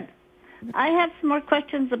 Good. I have some more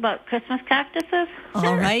questions about Christmas cactuses.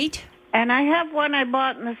 All right. And I have one I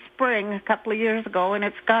bought in the spring a couple of years ago, and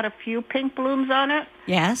it's got a few pink blooms on it.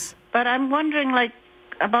 Yes. But I'm wondering,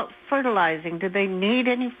 about fertilizing. Do they need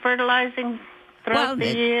any fertilizing throughout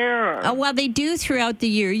the year? Or? Well, they do throughout the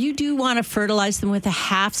year. You do want to fertilize them with a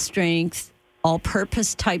half-strength,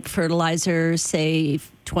 all-purpose type fertilizer, say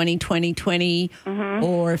 20-20-20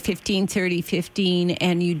 or 15-30-15,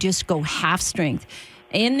 and you just go half-strength.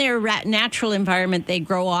 In their natural environment, they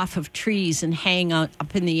grow off of trees and hang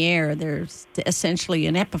up in the air. They're essentially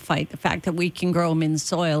an epiphyte. The fact that we can grow them in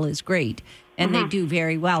soil is great, and they do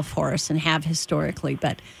very well for us and have historically,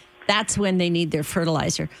 but that's when they need their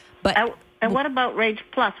fertilizer. But and what about Rage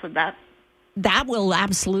Plus with that? That will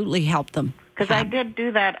absolutely help them. Because I did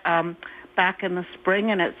do that back in the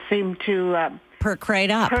spring, and it seemed to perk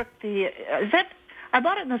right up. I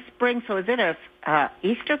bought it in the spring, so is it a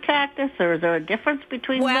Easter cactus, or is there a difference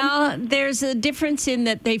between them? Well, there's a difference in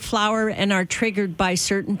that they flower and are triggered by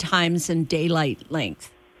certain times and daylight length.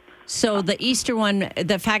 So the Easter one,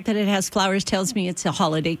 the fact that it has flowers tells me it's a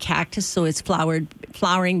holiday cactus, so it's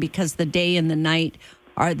flowering because the day and the night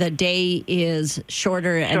the day is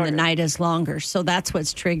shorter and the night is longer. So that's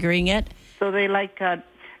what's triggering it. So they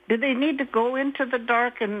do they need to go into the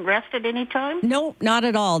dark and rest at any time? No, not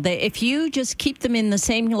at all. If you just keep them in the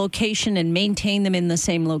same location and maintain them in the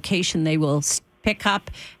same location, they will pick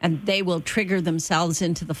up and they will trigger themselves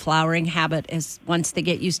into the flowering habit once they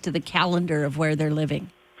get used to the calendar of where they're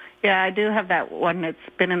living. Yeah, I do have that one. It's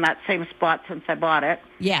been in that same spot since I bought it.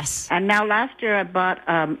 Yes. And now last year I bought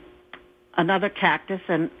another cactus,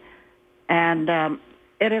 and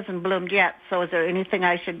it hasn't bloomed yet. So is there anything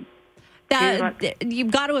I should do?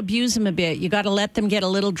 You've got to abuse them a bit. You got to let them get a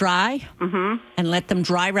little dry and let them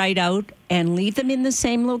dry right out and leave them in the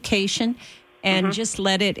same location and just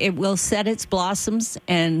let it will set its blossoms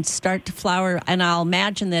and start to flower. And I'll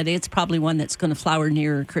imagine that it's probably one that's going to flower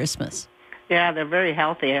nearer Christmas. Yeah, they're very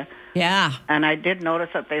healthy. Yeah. And I did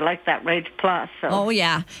notice that they like that Rage Plus. So. Oh,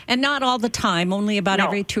 yeah. And not all the time, only about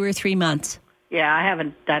every 2 or 3 months. Yeah, I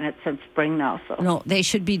haven't done it since spring now. So no, they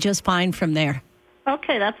should be just fine from there.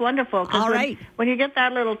 Okay, that's wonderful. All right. When you get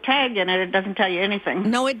that little tag in it, it doesn't tell you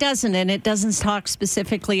anything. No, it doesn't. And it doesn't talk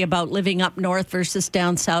specifically about living up north versus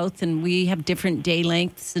down south. And we have different day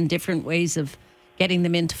lengths and different ways of getting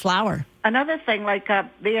them into flower. Another thing,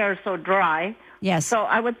 the air is so dry. Yes. So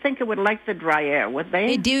I would think it would like the dry air, would they?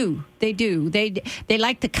 They do. They do. They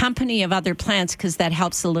like the company of other plants because that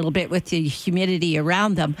helps a little bit with the humidity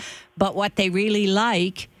around them. But what they really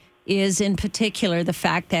like is, in particular, the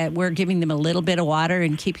fact that we're giving them a little bit of water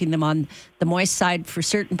and keeping them on the moist side for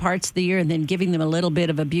certain parts of the year and then giving them a little bit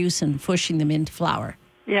of abuse and pushing them into flower.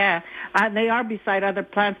 Yeah. They are beside other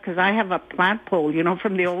plants because I have a plant pole,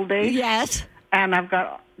 from the old days. Yes. And I've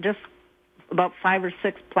got just about 5 or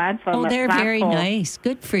 6 plants on Oh, the they're back very hole. nice.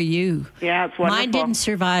 Good for you. Yeah, it's wonderful. Mine didn't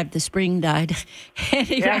survive. The spring died.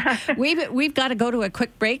 Anyway, Yeah. we've got to go to a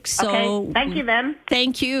quick break. So Okay, thank you then.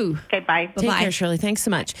 Thank you. Okay, bye. Take Bye-bye. care, Shirley. Thanks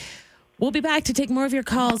so much. We'll be back to take more of your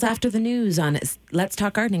calls after the news on Let's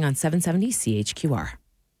Talk Gardening on 770 CHQR.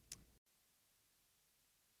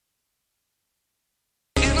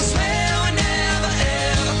 And I swear we're never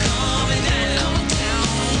ever coming down.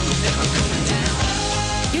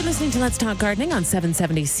 You're listening to Let's Talk Gardening on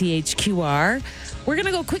 770 CHQR. We're going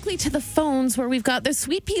to go quickly to the phones where we've got the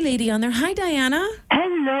Sweet Pea lady on there. Hi, Diana.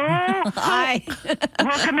 Hello. Hi.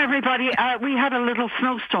 Welcome, everybody. We had a little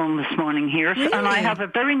snowstorm this morning here, and I have a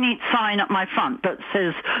very neat sign at my front that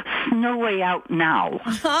says, "Snow way out now,"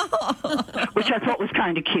 which I thought was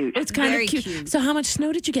kind of cute. It's kind Very of cute. cute. So how much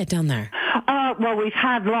snow did you get down there? Well, we've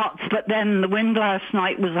had lots, but then the wind last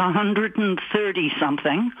night was 130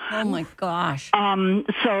 something. Oh my gosh.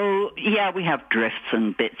 So, yeah, we have drifts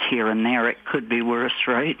and bits here and there. It could be worse,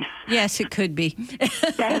 right? Yes, it could be.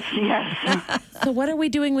 Yes. So what are we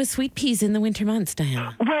doing with sweet peas in the winter months,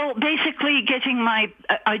 Diana? Well, basically getting I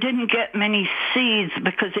didn't get many seeds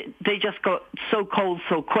because they just got so cold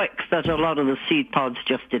so quick that a lot of the seed pods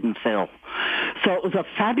just didn't fill. So it was a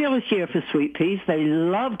fabulous year for sweet peas. They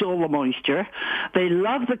loved all the moisture. They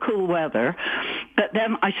loved the cool weather. But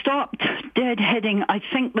then I stopped deadheading, I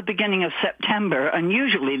think, the beginning of September. And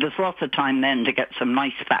usually there's lots of time then to get some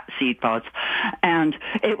nice fat seed pods. And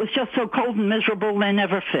it was just so cold and miserable, they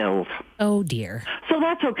never filled. Oh, dear. So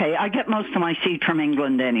that's okay. I get most of my seed from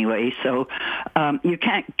England anyway, so you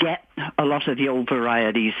can't get a lot of the old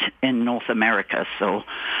varieties in North America, so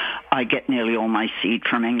I get nearly all my seed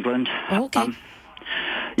from England. Okay.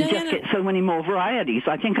 You just Diana- get so many more varieties.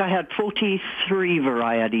 I think I had 43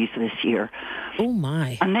 varieties this year, Oh,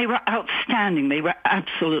 my. and they were outstanding. They were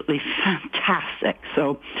absolutely fantastic.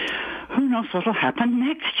 So who knows what'll happen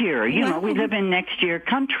next year? You know, we live in next year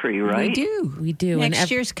country, right? We do. We do. Next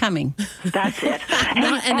year's coming. That's it.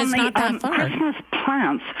 And it's on not the, that far. Christmas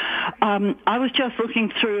plants, I was just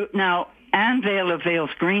looking through now. Anne Vale of Vale's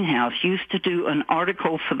Greenhouse used to do an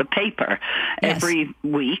article for the paper every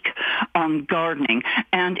week on gardening.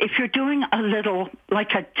 And if you're doing a little,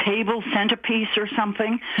 like a table centerpiece or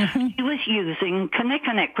something, he was using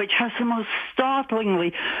Kinnikinick, which has the most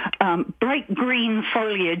startlingly bright green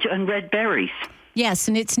foliage and red berries. Yes,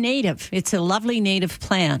 and it's native. It's a lovely native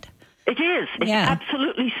plant. It is. It's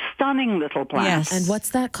absolutely stunning little plant. Yes. And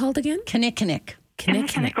what's that called again? Kinnikinick.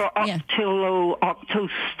 Kinnikinick. Or Yeah.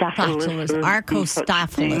 Octostaphylos.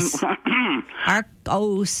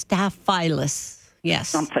 Arcostaphylus. Yes.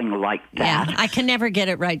 Something like that. Yeah, I can never get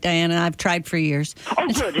it right, Diana. I've tried for years. Oh,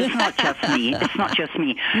 good. It's not just me. It's not just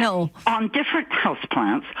me. No. On different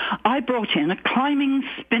houseplants, I brought in a climbing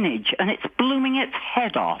spinach, and it's blooming its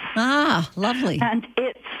head off. Ah, lovely. And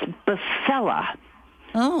it's Bacella.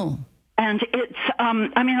 Oh. And it's,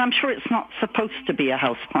 I'm sure it's not supposed to be a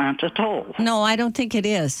houseplant at all. No, I don't think it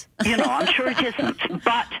is. You know, I'm sure it isn't.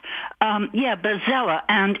 But, Bacella,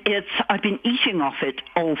 and I've been eating off it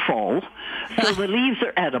all fall. So the leaves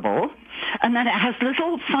are edible. And then it has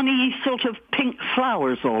little funny sort of pink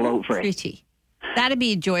flowers all over it. Pretty. That'd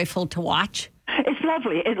be joyful to watch. It's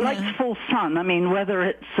lovely. It likes full sun. I mean, whether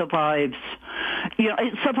it survives,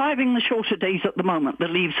 it's surviving the shorter days at the moment. The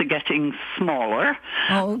leaves are getting smaller.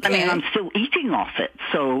 Okay. I mean, I'm still eating off it.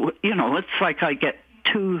 So, it's like I get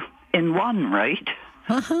 2 in 1, right?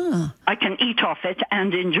 I can eat off it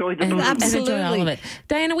and enjoy the blooms. And enjoy all Absolutely. of it.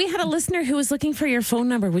 Diana, we had a listener who was looking for your phone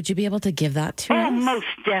number. Would you be able to give that to Oh, us? most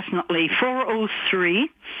definitely.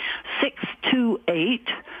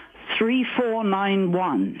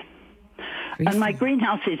 403-628-3491. And my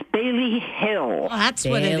greenhouse is Bailey Hill. Oh, that's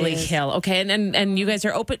what it Bailey is. Hill. Okay, and you guys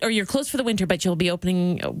are open, or you're closed for the winter, but you'll be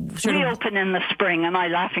opening We open in the spring, and I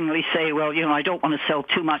laughingly say, well, I don't want to sell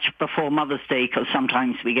too much before Mother's Day because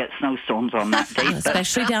sometimes we get snowstorms on that day.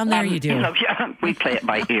 Especially down there, you do. We play it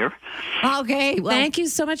by ear. Okay. Well, Thank you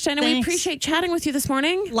so much, Diana. We thanks. appreciate chatting with you this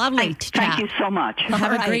morning. Lovely to chat. Thank you so much. Have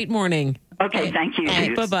All a right. great morning. Okay, thank you.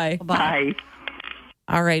 Thanks. Bye-bye. Bye.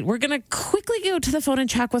 All right, we're going to quickly go to the phone and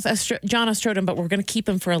chat with John Ostrodin, but we're going to keep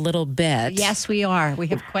him for a little bit. Yes, we are. We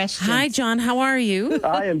have questions. Hi, John. How are you?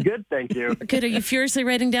 I am good, thank you. Good. Are you furiously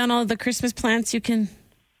writing down all of the Christmas plants you can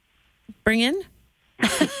bring in?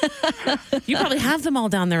 You probably have them all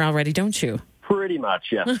down there already, don't you? Pretty much,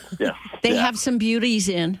 yes. Yes. They have some beauties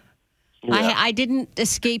in. Yeah. I didn't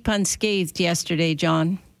escape unscathed yesterday,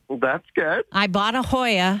 John. Well, that's good. I bought a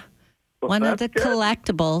Hoya, one of the that's good.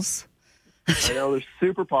 collectibles. I know they're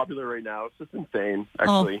super popular right now. It's just insane,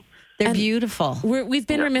 actually. They're And beautiful. We've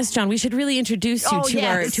been remiss, John. We should really introduce you Oh, to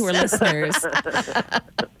yes. our listeners.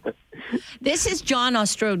 This is John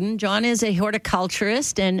Ostroden. John is a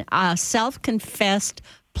horticulturist and a self-confessed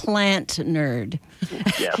plant nerd.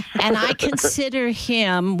 Yes. And I consider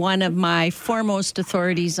him one of my foremost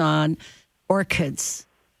authorities on orchids.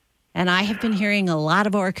 And I have been hearing a lot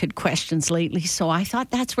of orchid questions lately, so I thought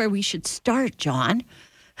that's where we should start, John.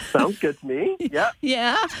 Sounds good to me. Yeah.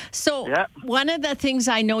 Yeah. So one of the things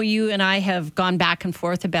I know you and I have gone back and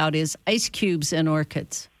forth about is ice cubes and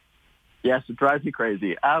orchids. Yes, it drives me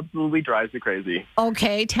crazy. Absolutely drives me crazy.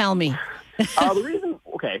 Okay, tell me. The reason,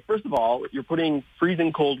 first of all, you're putting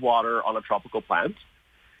freezing cold water on a tropical plant.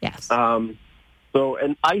 Yes. And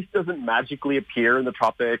ice doesn't magically appear in the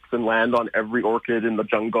tropics and land on every orchid in the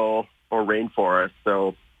jungle or rainforest.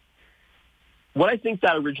 So what I think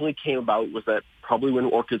that originally came about was that probably when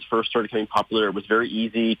orchids first started becoming popular, it was very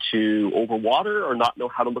easy to overwater or not know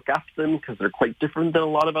how to look after them because they're quite different than a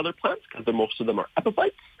lot of other plants because most of them are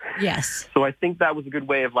epiphytes. Yes. So I think that was a good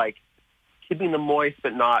way of keeping them moist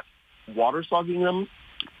but not water sogging them.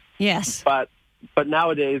 Yes. But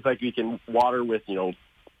nowadays, we can water with,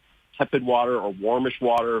 tepid water or warmish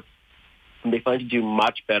water, and they find to do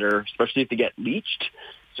much better, especially if they get leached.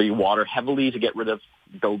 So you water heavily to get rid of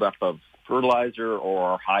buildup of fertilizer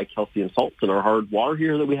or high calcium salts in our hard water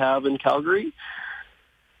here that we have in Calgary.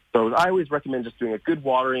 So I always recommend just doing a good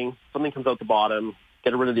watering. Something comes out the bottom,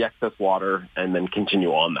 get rid of the excess water, and then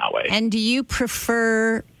continue on that way. And do you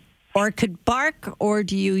prefer orchid bark or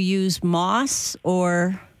do you use moss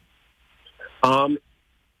or? About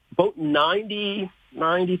 95%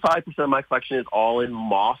 of my collection is all in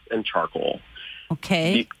moss and charcoal.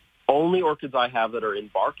 Okay. The only orchids I have that are in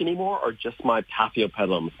bark anymore are just my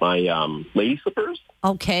Paphiopedilums, my lady slippers.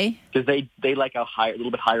 Okay. Because they like a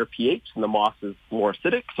little bit higher pH, and the moss is more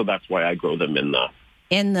acidic, so that's why I grow them in the moss.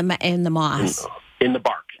 In the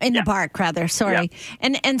bark. In the bark, rather. Sorry.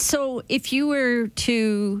 Yeah. And so if you were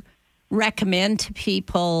to recommend to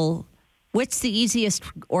people, what's the easiest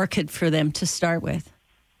orchid for them to start with?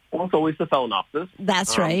 Well, it's always the Phalaenopsis.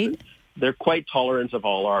 That's right. They're quite tolerant of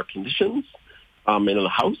all our conditions in the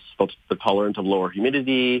house. They're tolerant of lower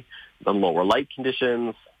humidity, and lower light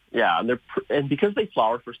conditions. Yeah, and because they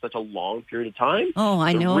flower for such a long period of time. Oh,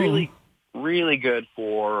 I know. Really, really good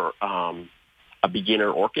for a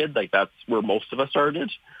beginner orchid. That's where most of us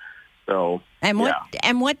started. So, and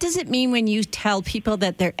what does it mean when you tell people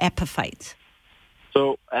that they're epiphytes?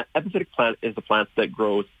 So, an epiphytic plant is a plant that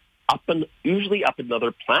grows usually up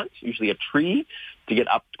another plant, usually a tree, to get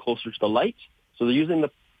up closer to the light. So they're using the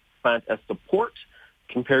plant as support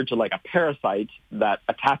compared to a parasite that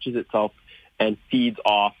attaches itself and feeds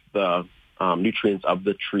off the nutrients of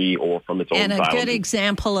the tree or from its own And a good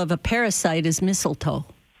example of a parasite is mistletoe.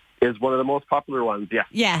 Is one of the most popular ones, yeah.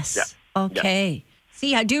 Yes. Yeah. Okay. Yeah.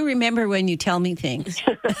 See, I do remember when you tell me things.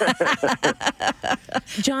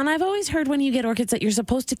 John, I've always heard when you get orchids that you're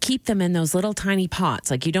supposed to keep them in those little tiny pots.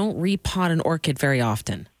 You don't repot an orchid very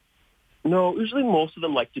often. No, usually most of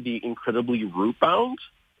them like to be incredibly root bound,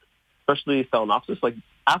 especially Phalaenopsis.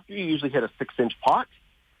 After you usually hit a 6-inch pot,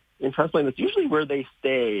 in transplant, that's usually where they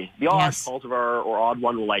stay. The odd cultivar or odd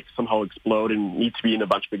one will somehow explode and need to be in a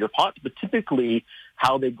much bigger pot. But typically,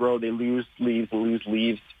 how they grow, they lose leaves and lose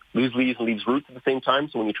leaves roots at the same time.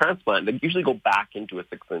 So when you transplant, they usually go back into a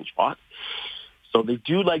 6-inch pot. So they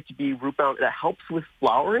do like to be root bound. That helps with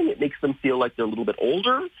flowering. It makes them feel like they're a little bit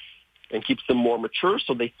older and keeps them more mature.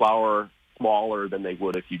 So they flower smaller than they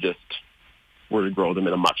would if you just were to grow them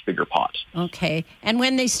in a much bigger pot. Okay. And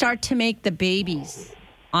when they start to make the babies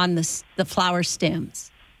on the flower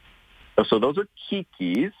stems? So those are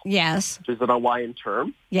kikis. Yes. Which is an Hawaiian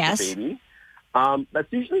term. Yes. For baby. That's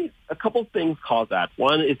usually a couple things cause that.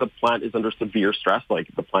 One is the plant is under severe stress,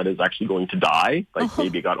 the plant is actually going to die,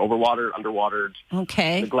 maybe it got overwatered, underwatered,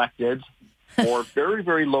 neglected, or very,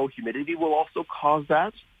 very low humidity will also cause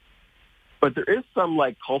that. But there is some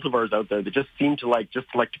cultivars out there that just seem to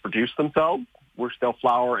to produce themselves, which they'll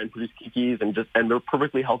flower and produce kikis and they're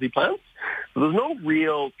perfectly healthy plants. So there's no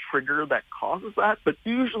real trigger that causes that, but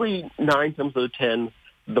usually 9 times out of 10,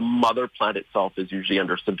 the mother plant itself is usually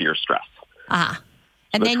under severe stress. Ah,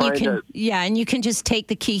 and then you can just take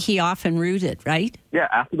the kiki off and root it, right? Yeah,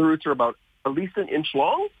 after the roots are about at least an inch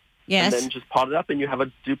long. Yes. And then just pot it up and you have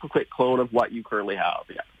a duplicate clone of what you currently have.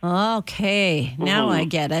 Yeah. Okay, now I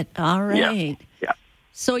get it. All right. Yeah.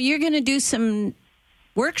 So you're going to do some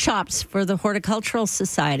workshops for the Horticultural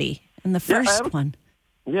Society, and the first one.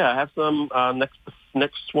 Yeah, I have some.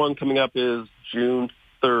 Next one coming up is June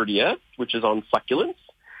 30th, which is on succulents.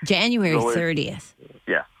 January 30th.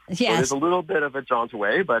 Yeah. Yes. So it is a little bit of a jaunt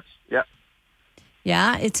away, but yeah.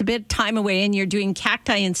 Yeah, it's a bit time away, and you're doing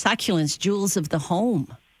cacti and succulents, jewels of the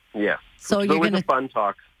home. Yeah. So it's you're always a fun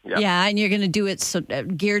talk. Yeah, and you're going to do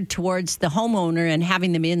it geared towards the homeowner and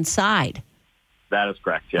having them inside. That is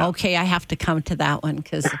correct, yeah. Okay, I have to come to that one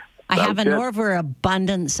because I have an good.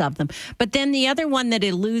 overabundance of them. But then the other one that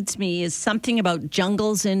eludes me is something about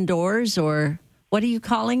jungles indoors, or what are you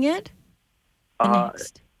calling it? I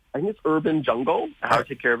think it's urban jungle, how to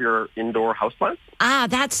take care of your indoor houseplants. Ah,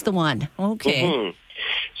 that's the one. Okay. Mm-hmm.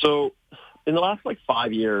 So in the last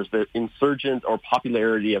 5 years, the insurgence or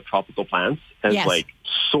popularity of tropical plants has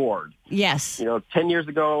soared. Yes. 10 years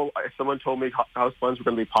ago, if someone told me houseplants were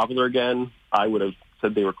going to be popular again, I would have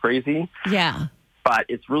said they were crazy. Yeah. But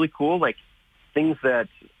it's really cool. Things that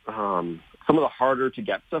some of the harder to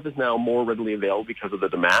get stuff is now more readily available because of the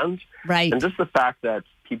demand. Right. And just the fact that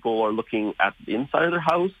people are looking at the inside of their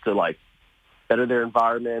house to better their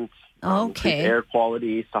environment, increase air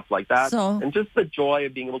quality, stuff like that. And just the joy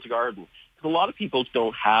of being able to garden. Because a lot of people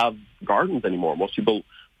don't have gardens anymore. Most people,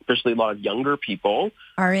 especially a lot of younger people,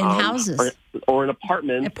 are in houses or in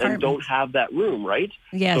apartments and don't have that room, right?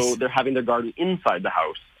 Yes. So they're having their garden inside the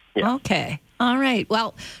house. Yeah. Okay. All right.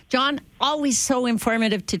 Well, John, always so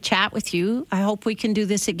informative to chat with you. I hope we can do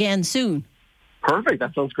this again soon. Perfect.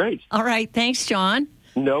 That sounds great. All right. Thanks, John.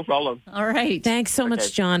 No problem. All right. Thanks so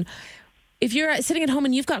much, John. If you're sitting at home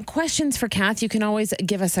and you've got questions for Kath, you can always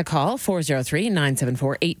give us a call,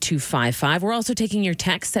 403-974-8255. We're also taking your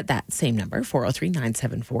texts at that same number,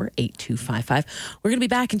 403-974-8255. We're going to be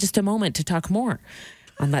back in just a moment to talk more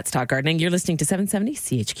on Let's Talk Gardening. You're listening to 770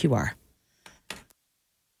 CHQR.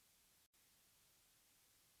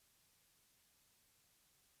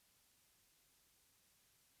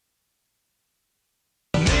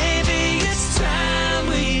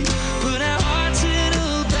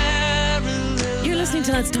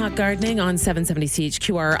 To Let's Talk Gardening on 770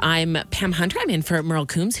 CHQR. I'm Pam Hunter. I'm in for Merle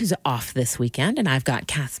Coombs, who's off this weekend, and I've got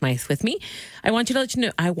Kath Smythe with me. I wanted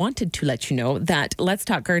to let you know that Let's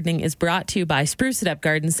Talk Gardening is brought to you by Spruce It Up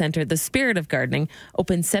Garden Center, the spirit of gardening,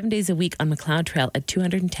 open 7 days a week on McLeod Trail at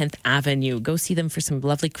 210th Avenue. Go see them for some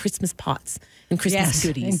lovely Christmas pots and Christmas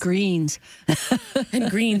goodies. And greens. And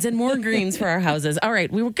greens and more greens for our houses. All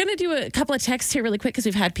right, we were going to do a couple of texts here really quick because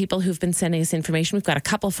we've had people who've been sending us information. We've got a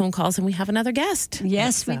couple of phone calls and we have another guest.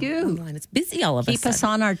 Yes, we do. Online. It's busy all of a sudden. Keep us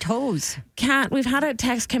on our toes. Kat, we've had a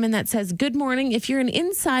text come in that says, good morning. If you're an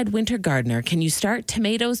inside winter gardener, can you start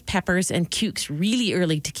tomatoes, peppers, and cukes really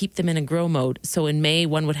early to keep them in a grow mode? So in May,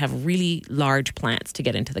 one would have really large plants to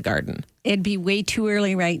get into the garden. It'd be way too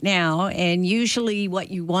early right now. And usually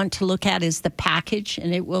what you want to look at is the package,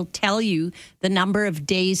 and it will tell you the number of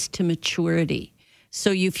days to maturity.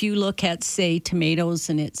 So if you look at, say, tomatoes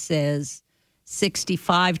and it says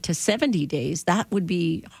 65 to 70 days, that would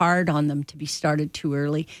be hard on them to be started too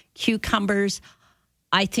early. Cucumbers,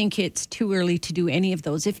 I think it's too early to do any of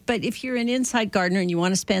those. But if you're an inside gardener and you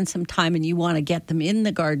want to spend some time and you want to get them in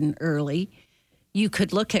the garden early, you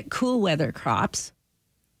could look at cool weather crops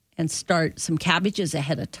and start some cabbages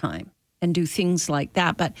ahead of time and do things like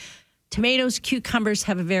that. But tomatoes, cucumbers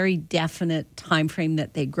have a very definite time frame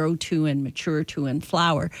that they grow to and mature to and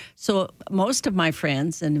flower. So most of my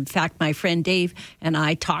friends, and in fact, my friend Dave and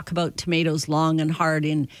I talk about tomatoes long and hard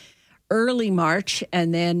in early March.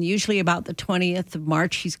 And then usually about the 20th of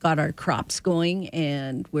March, he's got our crops going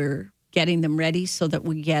and we're getting them ready so that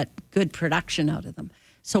we get good production out of them.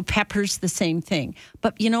 So peppers, the same thing.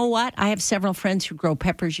 But you know what? I have several friends who grow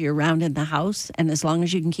peppers year-round in the house, and as long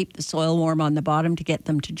as you can keep the soil warm on the bottom to get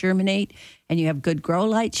them to germinate and you have good grow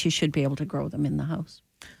lights, you should be able to grow them in the house.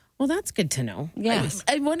 Well, that's good to know. Yes.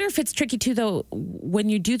 I wonder if it's tricky, too, though, when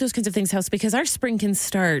you do those kinds of things, house, because our spring can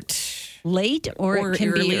start late or it can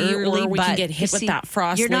early, be early, or we can get hit with that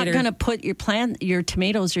frost You're later. not going to put your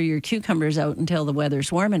tomatoes or your cucumbers out until the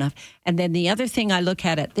weather's warm enough. And then the other thing I look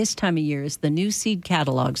at this time of year is the new seed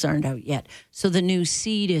catalogs aren't out yet. So the new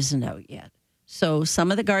seed isn't out yet. So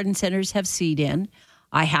some of the garden centers have seed in.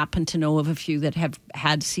 I happen to know of a few that have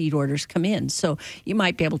had seed orders come in. So you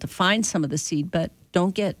might be able to find some of the seed, but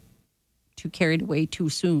don't get too carried away too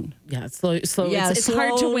soon. Yeah, slow. Yeah, it's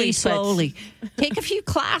hard to wait. Slowly. Take a few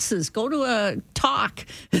classes. Go to a talk.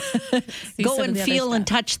 Go and feel and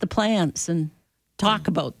touch the plants and talk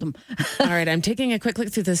about them. All right, I'm taking a quick look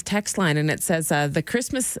through this text line, and it says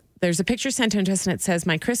there's a picture sent to us, and it says,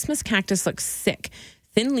 my Christmas cactus looks sick.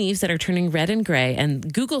 Thin leaves that are turning red and gray,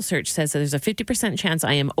 and Google search says that there's a 50% chance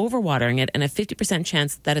I am overwatering it and a 50%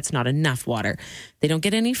 chance that it's not enough water. They don't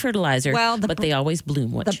get any fertilizer, but they always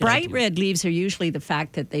bloom. The bright red leaves are usually the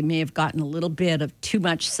fact that they may have gotten a little bit of too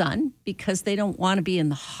much sun because they don't want to be in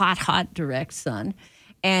the hot, direct sun.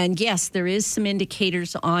 And yes, there is some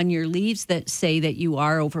indicators on your leaves that say that you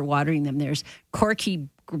are overwatering them. There's corky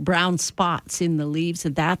brown spots in the leaves,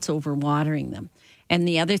 and that's overwatering them. And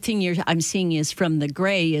the other thing I'm seeing is from the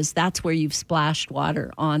gray is that's where you've splashed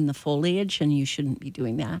water on the foliage, and you shouldn't be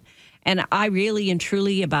doing that. And I really and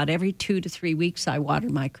truly, about every 2 to 3 weeks, I water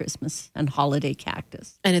my Christmas and holiday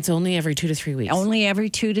cactus. And it's only every 2 to 3 weeks? Only every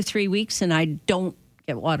 2 to 3 weeks, and I don't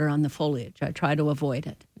get water on the foliage. I try to avoid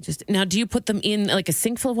it. Now, do you put them in like a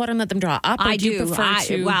sink full of water and let them draw up? Or I do. You prefer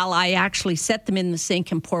to... Well, I actually set them in the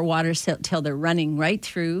sink and pour water till they're running right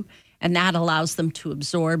through, and that allows them to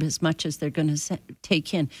absorb as much as they're going to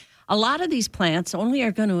take in. A lot of these plants only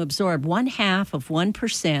are going to absorb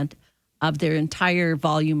 0.5% of their entire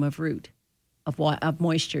volume of root, of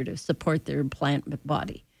moisture to support their plant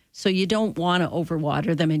body. So you don't want to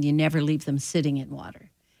overwater them, and you never leave them sitting in water.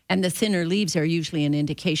 And the thinner leaves are usually an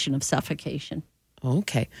indication of suffocation.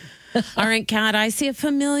 Okay. All right, Kat, I see a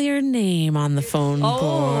familiar name on the phone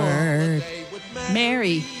board.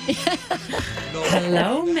 Mary.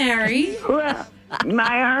 Hello, Mary. Well,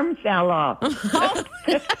 my arm fell off.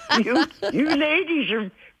 You ladies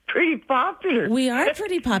are pretty popular. We are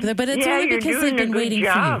pretty popular, but it's Yeah, only you're because doing they've been a good waiting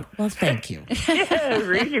job. for you. Well, thank you. Yeah,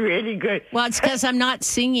 really, really good. Well, it's because I'm not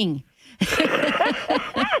singing.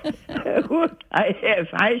 If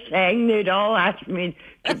I sang, they'd all ask me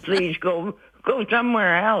to please go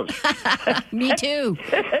somewhere else. Me too.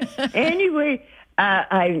 Anyway,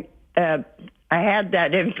 I had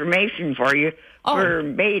that information for you for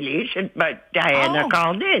Bailey's, but Diana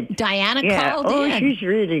called in. Diana called in. Oh, she's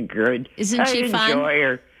really good. Isn't she fun? I enjoy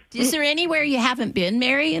her. Is there anywhere you haven't been,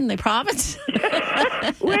 Mary, in the province?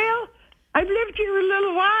 Well, I've lived here a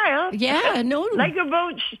little while. Yeah, no. Like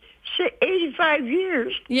about 85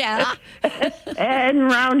 years. Yeah. And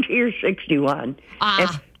around here, 61.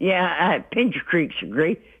 Ah. Pinch Creek's a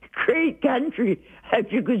great country.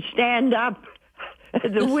 If you could stand up,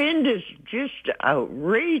 the wind is just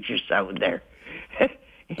outrageous out there.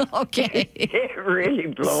 Okay. It really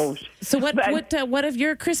blows. So what of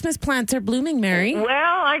your Christmas plants are blooming, Mary? Well,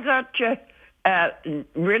 I got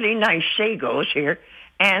really nice sagos here,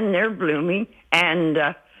 and they're blooming. And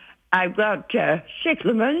I've got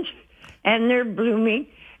cyclamens, and they're blooming.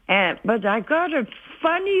 But I got a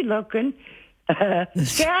funny-looking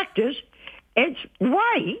cactus. It's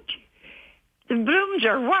white. The blooms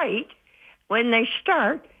are white when they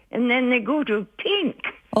start, and then they go to pink.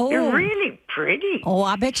 Oh. They're really pretty. Oh,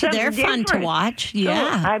 I bet you they're fun to watch.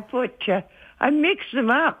 Yeah. So I mix them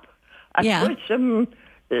up. I put some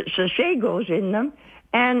sagos in them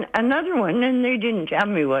and another one, and they didn't tell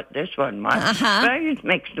me what this one was. But I just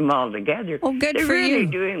mixed them all together. Oh, good They're for you. They're really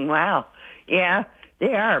doing well. Yeah,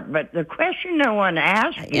 they are. But the question I want to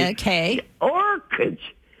ask you, orchids.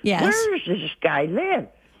 Yes. Where does this guy live?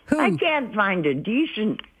 Who? I can't find a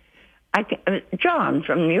decent... John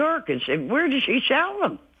from the orchids, where does he sell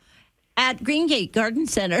them? At Greengate Garden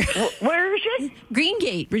Center. Where is it?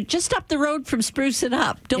 Greengate, just up the road from Spruce It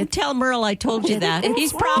Up. Don't tell Merle I told you that.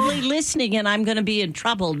 He's probably listening, and I'm going to be in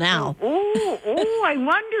trouble now. Oh, I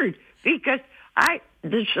wondered, because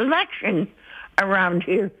the selection around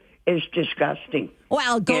here is disgusting.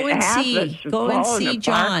 Well, go and see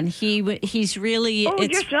John. He's really...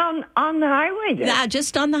 just on the highway there? Yeah,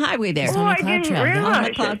 just on the highway there. Oh, I didn't realize on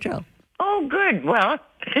the cloud trail. Oh, good. Well,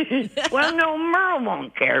 no, Merle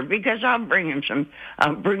won't care because I'll bring him some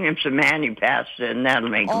antipasta, and that'll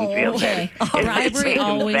make him feel better. Bribery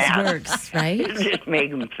always works, right? It'll just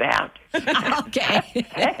make him fat. Okay.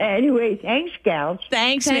 Anyway, thanks, gals.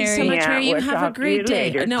 Thanks, Mary. Thanks so much, Mary. You have a great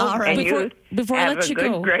day. Later. No, all right. Before I let you go.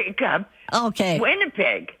 Have a good Grey Cup. Okay.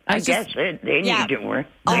 Winnipeg. I guess they need to win.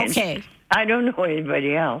 Okay. I don't know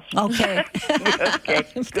anybody else. Okay. Okay.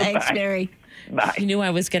 Thanks, Mary. Bye. She knew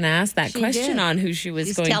I was going to ask that question on who she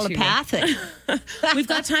was going telepathic. to. We've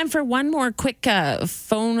got time for one more quick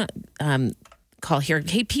phone call here.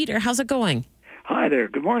 Hey, Peter, how's it going? Hi there.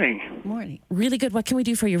 Good morning. Morning. Really good. What can we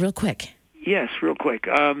do for you real quick? Yes, real quick.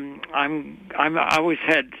 I always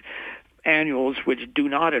had annuals which do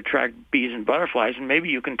not attract bees and butterflies, and maybe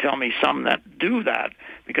you can tell me some that do that,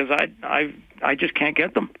 because I just can't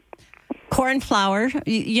get them. Cornflower,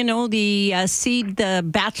 you know the seed, the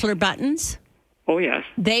bachelor buttons? Oh, yes.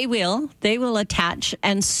 They will attach,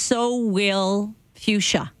 and so will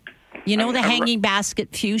fuchsia. You know the hanging basket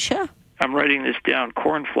fuchsia? I'm writing this down,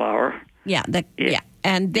 cornflower. Yeah,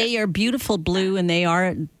 and they are beautiful blue, and they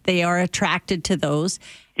are attracted to those.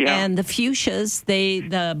 Yeah. And the fuchsias,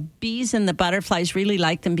 the bees and the butterflies really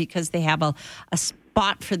like them because they have a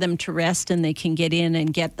spot for them to rest, and they can get in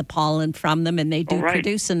and get the pollen from them, and they do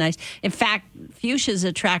produce a nice... In fact, fuchsias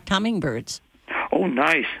attract hummingbirds. Oh,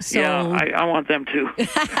 nice. So, yeah, I want them too.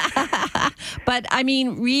 But, I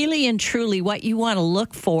mean, really and truly, what you want to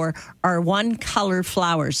look for are one-color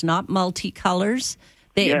flowers, not multicolors.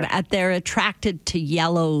 They're attracted to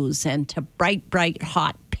yellows and to bright,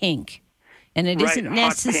 hot pink. And it isn't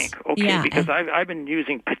necessary. Hot pink. Okay, because I've been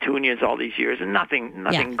using petunias all these years, and nothing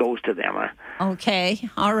goes to them. Okay,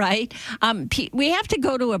 all right. We have to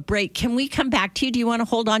go to a break. Can we come back to you? Do you want to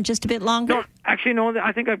hold on just a bit longer? No, actually, no.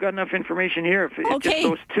 I think I've got enough information here. If it's just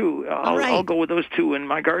those two, I'll go with those two in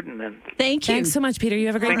my garden then. Thank you. Thanks so much, Peter. You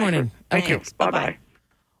have a great morning. Thank you. Bye-bye.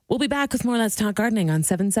 We'll be back with more Let's Talk Gardening on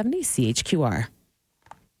 770 CHQR.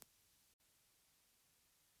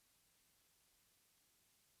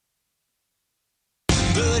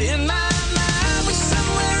 But in my mind, we're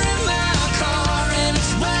somewhere in my car, and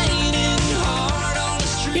it's raining hard on the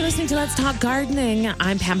street. You're listening to Let's Talk Gardening.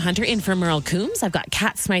 I'm Pam Hunter in for Merle Coombs. I've got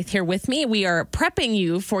Kat Smythe here with me. We are prepping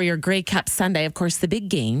you for your Grey Cup Sunday. Of course, the big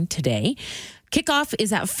game today. Kickoff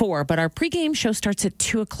is at 4, but our pregame show starts at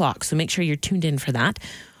 2 o'clock, so make sure you're tuned in for that.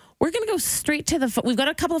 We're going to go straight to the phone. We've got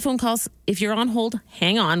a couple of phone calls. If you're on hold,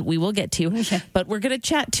 hang on. We will get to you. Okay. But we're going to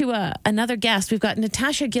chat to another guest. We've got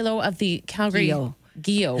Natasha Gillow of the Calgary...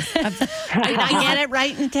 Gio. Did I get it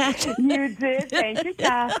right, Natasha? You did. Thank you,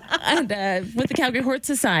 Kat. And with the Calgary Hort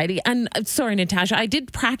Society. And sorry, Natasha, I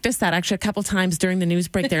did practice that actually a couple times during the news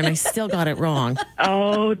break there, and I still got it wrong.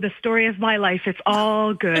 Oh, the story of my life. It's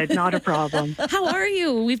all good. Not a problem. How are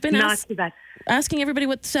you? We've been asking everybody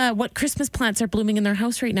what Christmas plants are blooming in their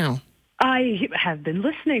house right now. I have been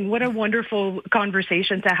listening. What a wonderful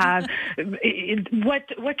conversation to have.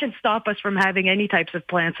 What can stop us from having any types of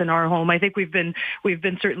plants in our home? I think we've been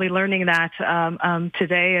certainly learning that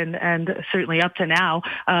today and certainly up to now,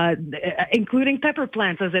 including pepper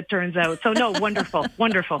plants, as it turns out. So no, wonderful,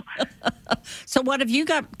 wonderful. So what have you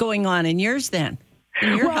got going on in yours then?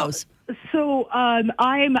 In your house? So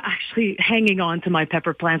I'm actually hanging on to my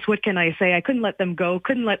pepper plants. What can I say? I couldn't let them go.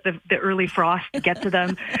 Couldn't let the early frost get to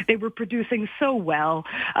them. They were producing so well.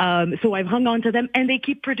 So I've hung on to them, and they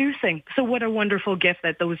keep producing. So what a wonderful gift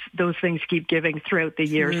that those things keep giving throughout the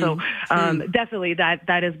year. So definitely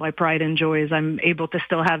that is my pride and joy, is I'm able to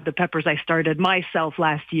still have the peppers I started myself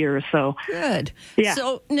last year. So good. Yeah.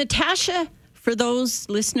 So Natasha, for those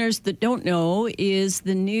listeners that don't know, is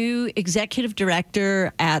the new executive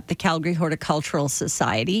director at the Calgary Horticultural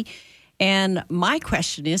Society. And my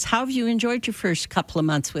question is, how have you enjoyed your first couple of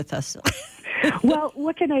months with us? Well,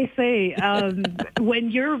 what can I say?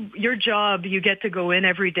 When your job, you get to go in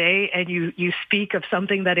every day and you speak of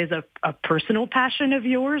something that is a personal passion of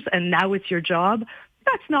yours, and now it's your job.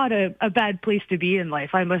 That's not a bad place to be in life,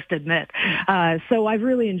 I must admit. So I've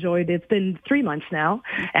really enjoyed it. It's been 3 months now,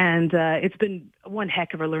 and it's been one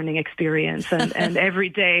heck of a learning experience. And every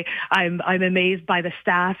day I'm amazed by the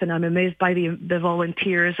staff, and I'm amazed by the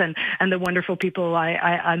volunteers and the wonderful people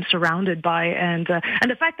I'm surrounded by, and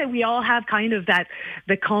the fact that we all have kind of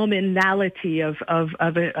the commonality of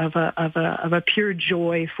a pure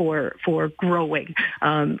joy for growing.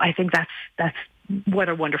 I think that's what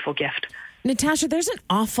a wonderful gift. Natasha, there's an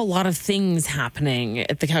awful lot of things happening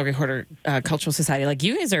at the Calgary Horticultural Society. Like,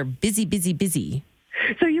 you guys are busy, busy, busy.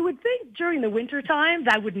 So you would think during the winter time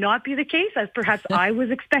that would not be the case, as perhaps I was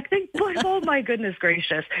expecting. But oh my goodness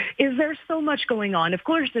gracious, is there so much going on? Of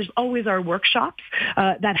course, there's always our workshops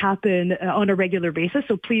that happen on a regular basis.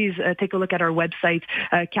 So please take a look at our website,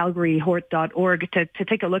 calgaryhort.org, to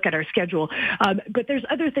take a look at our schedule. But there's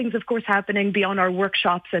other things, of course, happening beyond our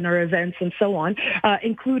workshops and our events and so on,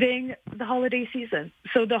 including the holiday season.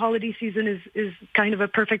 So the holiday season is kind of a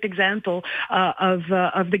perfect example of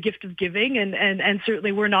the gift of giving, and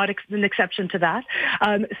certainly we're not an exception to that.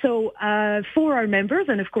 So for our members,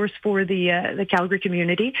 and of course for the Calgary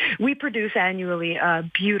community, we produce annually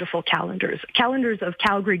beautiful calendars of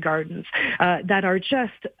Calgary gardens that are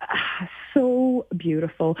just so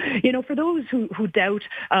beautiful. You know, for those who doubt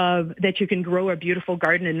that you can grow a beautiful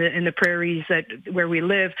garden in the prairies where we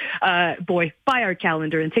live, buy our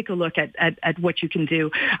calendar and take a look at what you can do.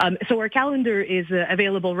 So our calendar is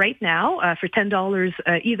available right now for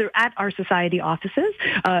 $10 either at our society offices,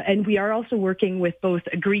 and we are also working with both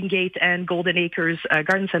Greengate and Golden Acres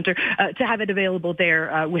Garden Center to have it available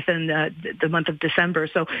there within the month of December.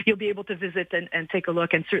 So you'll be able to visit and take a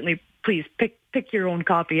look, and certainly please pick your own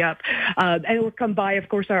copy up. And we'll come by, of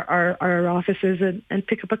course, our offices and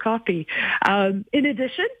pick up a copy. In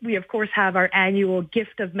addition, we, of course, have our annual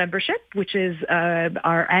gift of membership, which is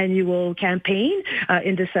our annual campaign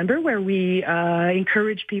in December, where we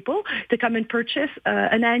encourage people to come and purchase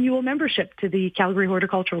an annual membership to the Calgary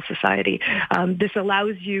Horticultural Society. Society. This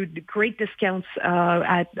allows you great discounts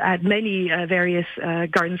at many various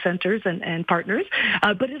garden centers and partners,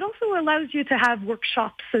 but it also allows you to have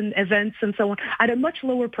workshops and events and so on at a much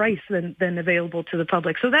lower price than available to the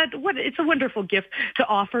public. So it's a wonderful gift to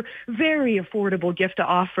offer, very affordable gift to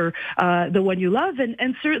offer the one you love,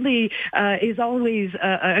 and certainly is always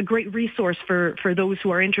a great resource for those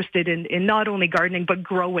who are interested in not only gardening but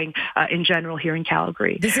growing in general here in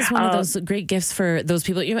Calgary. This is one of those great gifts for those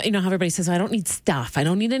people. You know how everybody says, I don't need stuff. I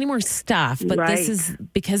don't need any more stuff. But This is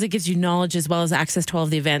because it gives you knowledge as well as access to all of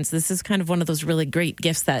the events. This is kind of one of those really great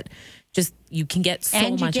gifts that just you can get so much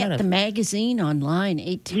out of. And you get the magazine online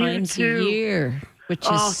 8 times a year, which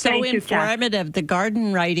is so informative. The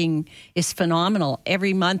garden writing is phenomenal.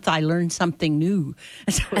 Every month I learn something new.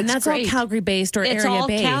 So and that's great. all Calgary-based or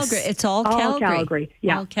area-based? It's all Calgary.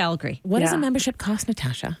 Yeah. All Calgary. What does a membership cost,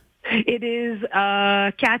 Natasha? It is,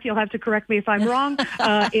 Kat, you'll have to correct me if I'm wrong.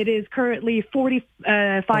 It is currently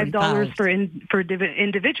 $45 for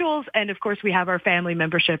individuals. And, of course, we have our family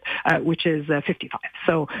membership, which is $55.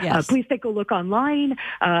 So please take a look online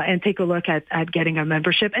and take a look at getting a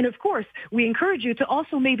membership. And, of course, we encourage you to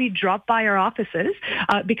also maybe drop by our offices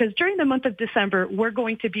because during the month of December, we're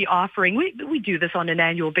going to be offering, we do this on an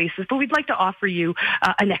annual basis, but we'd like to offer you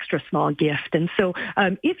an extra small gift. And so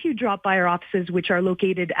if you drop by our offices, which are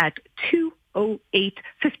located at 208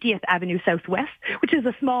 50th Avenue Southwest, which is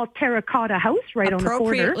a small terracotta house right on the corner.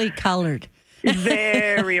 Appropriately colored.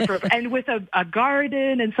 Very appropriate. And with a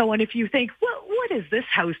garden and so on, if you think, well, what is this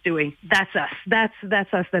house doing? That's us.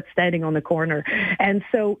 That's us that's standing on the corner. And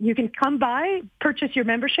so you can come by, purchase your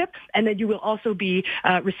membership, and then you will also be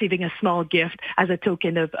receiving a small gift as a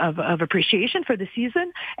token of appreciation for the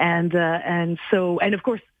season. And of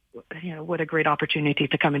course, you know, what a great opportunity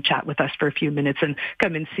to come and chat with us for a few minutes and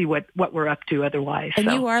come and see what we're up to otherwise.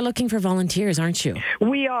 And you are looking for volunteers, aren't you?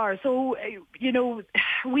 We are. So, you know,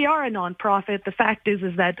 we are a nonprofit. The fact is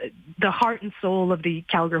that the heart and soul of the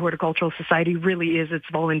Calgary Horticultural Society really is its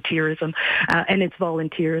volunteerism and its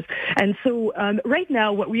volunteers. And so right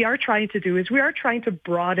now what we are trying to do is we are trying to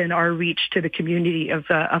broaden our reach to the community of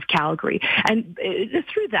Calgary. And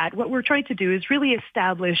through that, what we're trying to do is really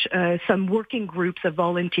establish some working groups of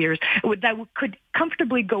volunteers that could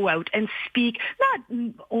comfortably go out and speak not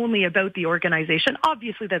only about the organization,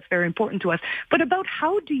 obviously that's very important to us, but about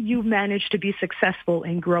how do you manage to be successful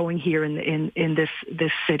in growing here in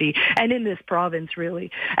this city and in this province, really.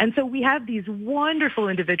 And so we have these wonderful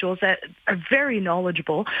individuals that are very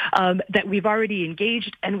knowledgeable that we've already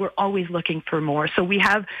engaged, and we're always looking for more. So we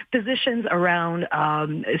have positions around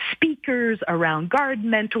speakers, around garden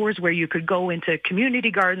mentors, where you could go into community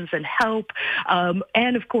gardens and help,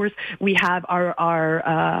 and of course, we have our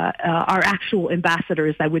actual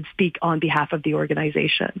ambassadors that would speak on behalf of the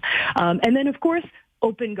organization. And then, of course,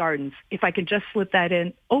 Open Gardens. If I could just slip that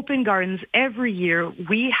in, Open Gardens, every year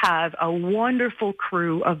we have a wonderful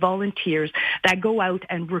crew of volunteers that go out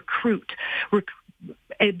and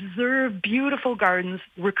observe beautiful gardens,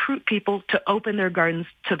 recruit people to open their gardens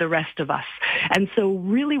to the rest of us. And so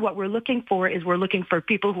really what we're looking for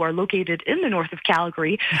people who are located in the north of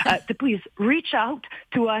Calgary to please reach out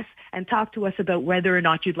to us and talk to us about whether or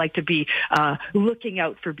not you'd like to be looking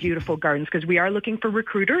out for beautiful gardens, because we are looking for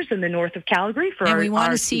recruiters in the north of Calgary for and our we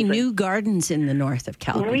want to see season. New gardens in the north of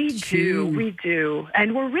Calgary. We do.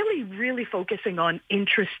 And we're really focusing on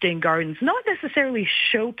interesting gardens, not necessarily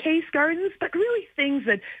showcase gardens, but really things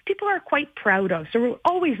that people are quite proud of. So we're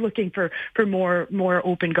always looking for more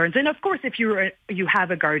open gardens. And of course, if you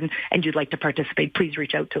have a garden and you'd like to participate, please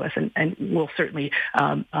reach out to us and we'll certainly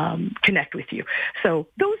connect with you. So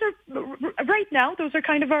those are right now, those are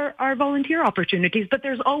kind of our volunteer opportunities, but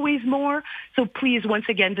there's always more. So please, once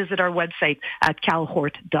again, visit our website at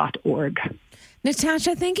calhort.org.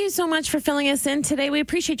 Natasha, thank you so much for filling us in today. We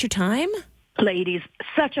appreciate your time. Ladies,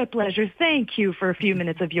 such a pleasure. Thank you for a few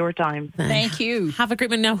minutes of your time. Thank you. Have a great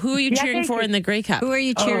one. Now, who are you cheering for in the Grey Cup? Who are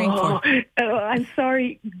you cheering for? I'm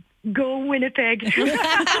sorry. Go Winnipeg.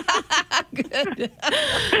 Good.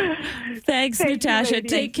 Thanks, Natasha.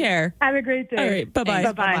 Take care. Have a great day. All right. Bye-bye.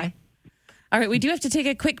 Bye-bye. All right, we do have to take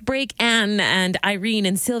a quick break. Anne and Irene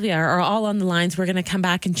and Sylvia are all on the lines. We're going to come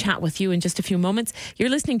back and chat with you in just a few moments. You're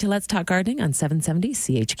listening to Let's Talk Gardening on 770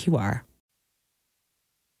 CHQR.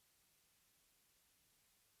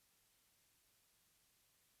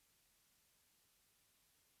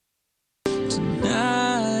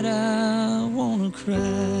 Tonight I wanna cry.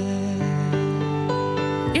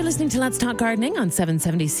 You're listening to Let's Talk Gardening on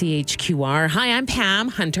 770 CHQR. Hi, I'm Pam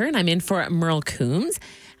Hunter, and I'm in for Merle Coombs.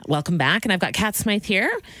 Welcome back. And I've got Kat Smythe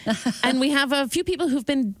here. And we have a few people who've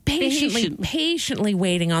been patiently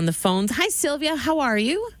waiting on the phones. Hi, Sylvia. How are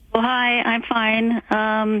you? Well, hi, I'm fine.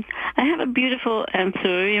 I have a beautiful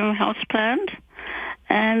anthurium houseplant,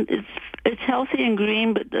 and it's healthy and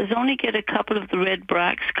green, but there's only get a couple of the red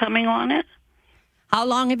bracts coming on it. How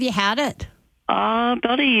long have you had it?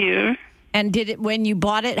 About a year. And when you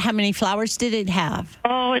bought it, how many flowers did it have?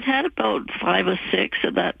 Oh, it had about 5 or 6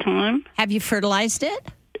 at that time. Have you fertilized it?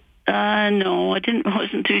 No, I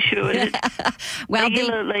wasn't too sure. Well,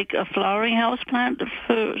 like a flowering house plant, the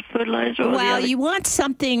fertilizer. Well, you want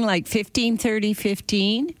something like 15, 30,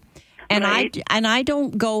 15. And right. I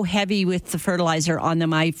don't go heavy with the fertilizer on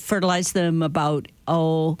them. I fertilize them about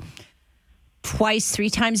 3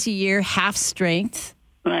 times a year, half strength.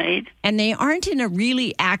 Right. And they aren't in a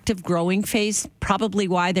really active growing phase, probably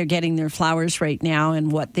why they're getting their flowers right now.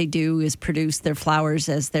 And what they do is produce their flowers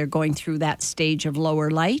as they're going through that stage of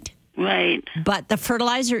lower light. Right. But the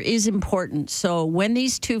fertilizer is important. So when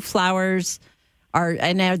these 2 flowers are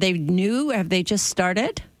they new? Have they just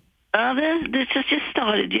started? This has just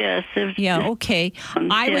started, yes. Yeah, okay.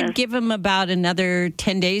 I would give them about another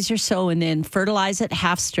 10 days or so and then fertilize it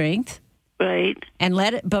half strength. Right. And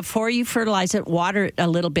let it, before you fertilize it, water it a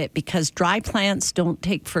little bit because dry plants don't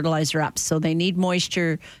take fertilizer up. So they need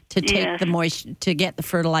moisture to take the moisture to get the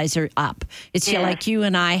fertilizer up. It's like you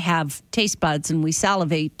and I have taste buds and we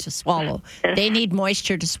salivate to swallow. Yes. They need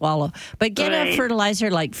moisture to swallow. But get a fertilizer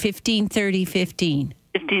like 15, 30, 15.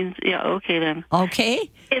 15, yeah, okay then. Okay?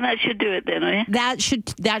 And that should do it then, eh? That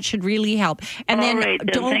should really help. And then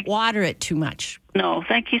don't water it too much. No,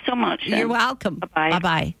 thank you so much. You're welcome. Bye-bye.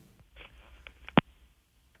 Bye-bye.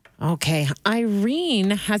 Okay,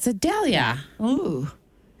 Irene has a dahlia. Ooh.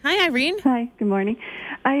 Hi, Irene. Hi, good morning.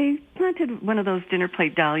 I planted one of those dinner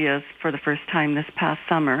plate dahlias for the first time this past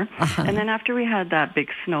summer. Uh-huh. And then after we had that big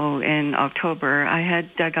snow in October, I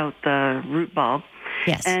had dug out the root bulb.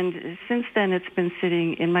 Yes. And since then, it's been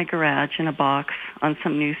sitting in my garage in a box on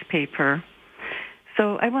some newspaper.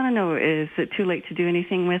 So I want to know, is it too late to do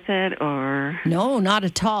anything with it, or? No, not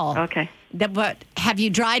at all. Okay. But have you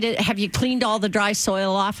dried it? Have you cleaned all the dry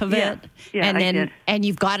soil off of it? Yeah, and then I did. And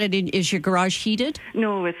you've got it in. Is your garage heated?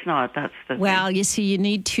 No, it's not. That's the well, thing. you see, you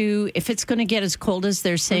need to. If it's going to get as cold as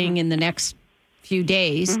they're saying in the next few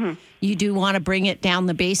days, you do want to bring it down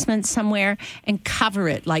the basement somewhere and cover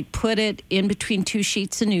it. Like put it in between 2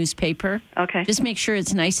 sheets of newspaper. Okay. Just make sure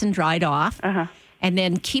it's nice and dried off. And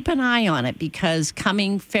then keep an eye on it because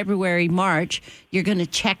coming February, March, you're going to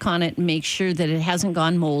check on it and make sure that it hasn't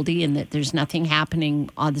gone moldy and that there's nothing happening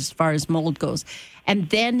as far as mold goes. And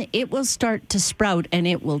then it will start to sprout and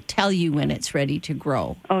it will tell you when it's ready to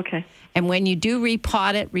grow. Okay. And when you do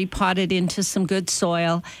repot it into some good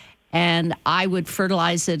soil. And I would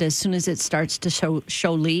fertilize it as soon as it starts to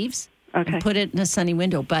show leaves. Okay. And put it in a sunny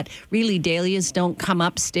window. But really, dahlias don't come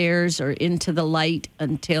upstairs or into the light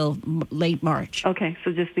until late March. Okay,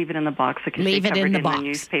 so just leave it in the box. I can leave it in the box. The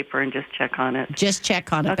newspaper and just check on it. Just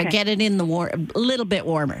check on it, okay. But get it in the a little bit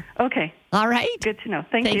warmer. Okay. All right. Good to know.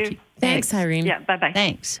 Thank you. Thanks, Irene. Yeah, bye-bye.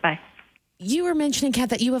 Thanks. Bye. You were mentioning, Kat,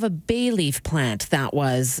 that you have a bay leaf plant that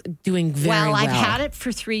was doing very well. Well, I've had it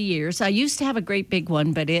for 3 years. I used to have a great big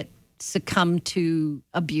one, but it succumbed to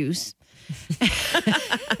abuse.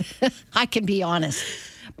 I can be honest.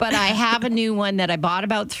 But I have a new one that I bought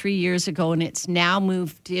about 3 years ago, and it's now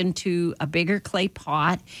moved into a bigger clay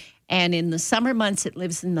pot. And in the summer months, it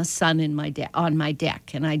lives in the sun on my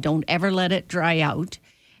deck, and I don't ever let it dry out.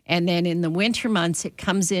 And then in the winter months, it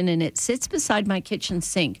comes in and it sits beside my kitchen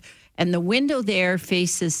sink. And the window there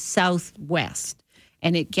faces southwest.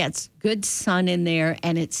 And it gets good sun in there,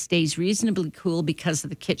 and it stays reasonably cool because of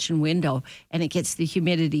the kitchen window, and it gets the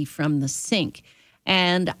humidity from the sink.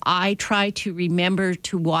 And I try to remember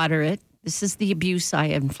to water it. This is the abuse I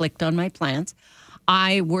inflict on my plants.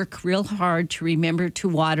 I work real hard to remember to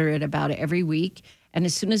water it about every week. And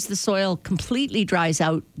as soon as the soil completely dries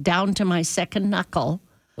out down to my second knuckle,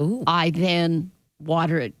 I then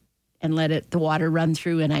water it and let the water run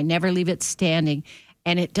through, and I never leave it standing.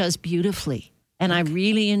 And it does beautifully. And I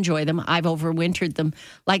really enjoy them. I've overwintered them.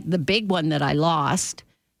 Like the big one that I lost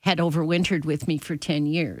had overwintered with me for 10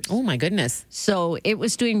 years. Oh, my goodness. So it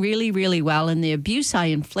was doing really, really well. And the abuse I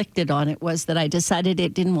inflicted on it was that I decided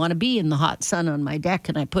it didn't want to be in the hot sun on my deck,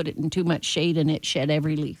 and I put it in too much shade, and it shed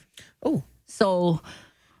every leaf. Oh. So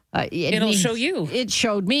it'll show you. It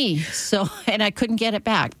showed me. So, and I couldn't get it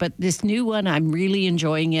back. But this new one, I'm really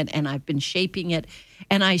enjoying it, and I've been shaping it.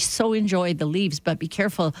 And I so enjoy the leaves, but be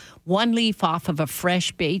careful. One leaf off of a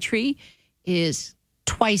fresh bay tree is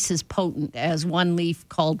twice as potent as one leaf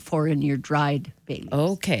called for in your dried bay leaves.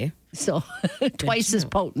 Okay. So twice as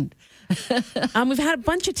potent. We've had a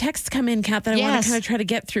bunch of texts come in, Kat, that I want Yes. to kind of try to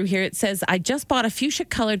get through here. It says, I just bought a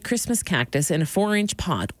fuchsia-colored Christmas cactus in a 4-inch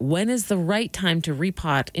pot. When is the right time to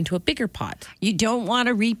repot into a bigger pot? You don't want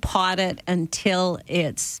to repot it until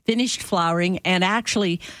it's finished flowering. And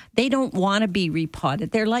actually, they don't want to be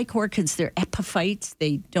repotted. They're like orchids. They're epiphytes.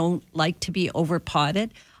 They don't like to be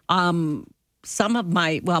overpotted. Some of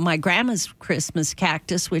my grandma's Christmas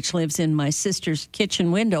cactus, which lives in my sister's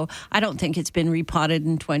kitchen window, I don't think it's been repotted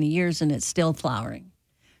in 20 years and it's still flowering.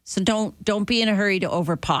 So don't be in a hurry to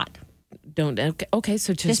overpot. Okay,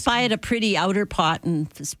 so just buy it a pretty outer pot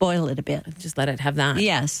and spoil it a bit. Just let it have that.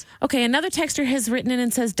 Yes. Okay, another texter has written in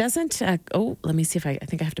and says, let me see if I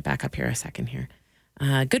think I have to back up here a second here.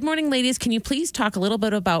 Good morning, ladies. Can you please talk a little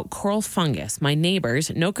bit about coral fungus? My neighbor's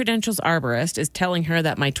no credentials arborist is telling her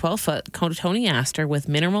that my 12-foot cotoneaster with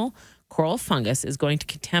minimal coral fungus is going to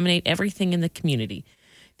contaminate everything in the community.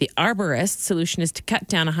 The arborist solution is to cut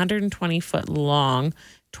down 120-foot long,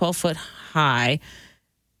 12-foot high.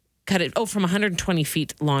 Cut it from 120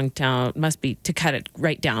 feet long down. Must be to cut it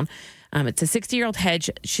right down. It's a 60-year-old hedge.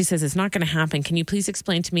 She says it's not going to happen. Can you please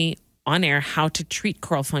explain to me on air how to treat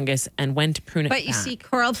coral fungus and when to prune it But you back? see,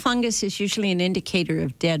 coral fungus is usually an indicator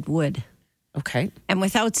of dead wood. Okay. And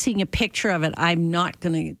without seeing a picture of it, I'm not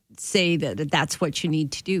going to say that that's what you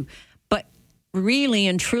need to do. But really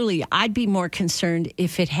and truly, I'd be more concerned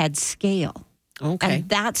if it had scale. Okay. And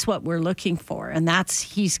that's what we're looking for. And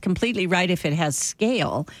he's completely right if it has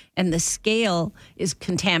scale. And the scale is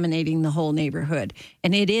contaminating the whole neighborhood.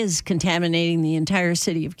 And it is contaminating the entire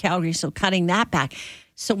city of Calgary. So cutting that back.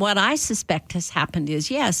 So what I suspect has happened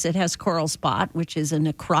is, yes, it has coral spot, which is a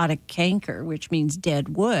necrotic canker, which means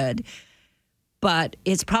dead wood. But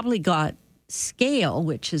it's probably got scale,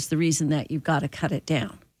 which is the reason that you've got to cut it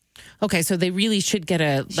down. Okay, so they really should get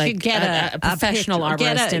a professional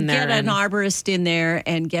arborist in there. Get an arborist in there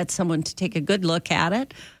and get someone to take a good look at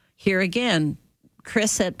it. Here again,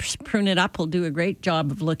 Chris at Prune It Up will do a great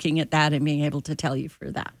job of looking at that and being able to tell you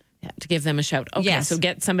for that. Yeah, to give them a shout. Okay, Yes. so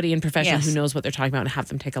get somebody in professional Yes. who knows what they're talking about and have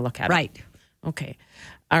them take a look at it. Right. Okay.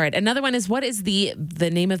 All right. Another one is, what is the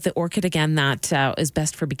name of the orchid again that is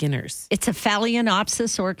best for beginners? It's a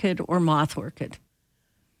Phalaenopsis orchid or moth orchid.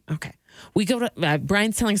 Okay. We go to,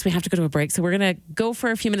 Brian's telling us we have to go to a break, so we're going to go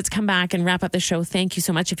for a few minutes, come back and wrap up the show. Thank you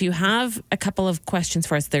so much. If you have a couple of questions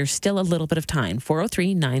for us, there's still a little bit of time.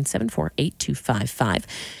 403-974-8255.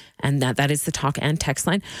 And that is the talk and text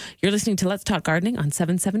line. You're listening to Let's Talk Gardening on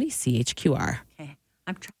 770 CHQR. Okay.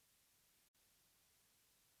 I'm trying.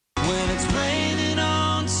 When it's raining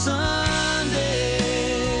on Sunday.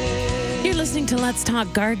 You're listening to Let's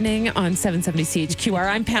Talk Gardening on 770 CHQR.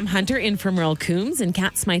 I'm Pam Hunter in from Merle Coombs, and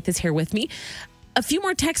Kat Smythe is here with me. A few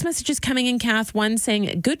more text messages coming in, Kath. One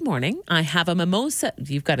saying, good morning. I have a mimosa.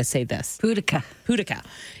 You've got to say this. Pudica.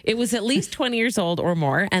 It was at least 20 years old or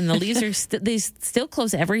more, and the leaves are they still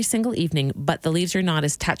close every single evening, but the leaves are not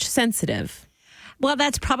as touch sensitive. Well,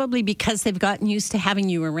 that's probably because they've gotten used to having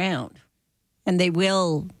you around. And they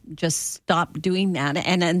will just stop doing that.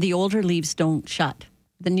 And the older leaves don't shut.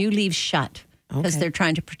 The new leaves shut because they're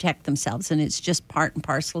trying to protect themselves. And it's just part and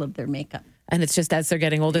parcel of their makeup. And it's just as they're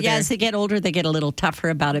getting older. Yeah, as they get older, they get a little tougher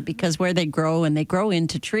about it because where they grow and they grow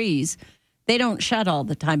into trees, they don't shut all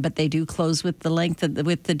the time, but they do close with the length of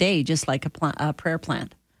with the day, just like a prayer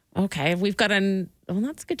plant. Okay, we've got well,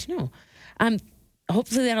 that's good to know.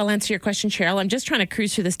 Hopefully that'll answer your question, Cheryl. I'm just trying to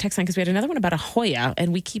cruise through this text line because we had another one about a Hoya,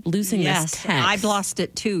 and we keep losing this text. I've lost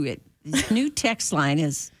it too. This new text line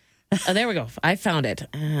is... Oh, there we go. I found it.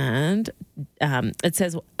 And it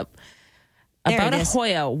says... About a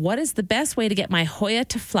Hoya, what is the best way to get my Hoya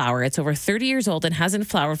to flower? It's over 30 years old and hasn't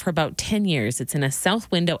flowered for about 10 years. It's in a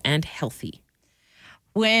south window and healthy.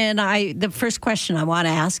 The first question I want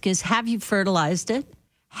to ask is, have you fertilized it?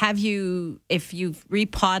 If you've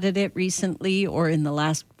repotted it recently or in the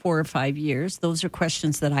last 4 or 5 years? Those are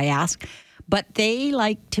questions that I ask. But they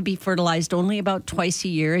like to be fertilized only about twice a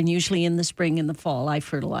year, and usually in the spring and the fall, I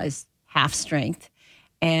fertilize half strength.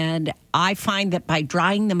 And I find that by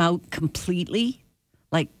drying them out completely,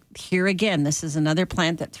 like here again, this is another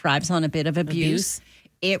plant that thrives on a bit of abuse.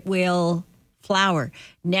 It will flower.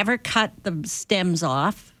 Never cut the stems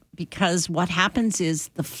off, because what happens is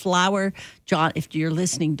the flower, John, if you're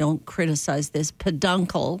listening, don't criticize this,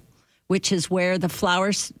 peduncle, which is where the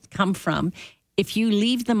flowers come from. If you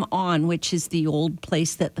leave them on, which is the old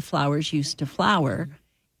place that the flowers used to flower,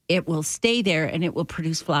 it will stay there and it will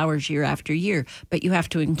produce flowers year after year. But you have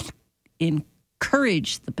to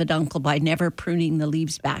encourage the peduncle by never pruning the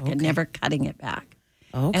leaves back and never cutting it back.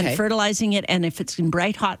 Okay. and fertilizing it. And if it's in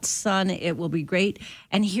bright, hot sun, it will be great.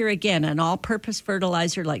 And here again, an all-purpose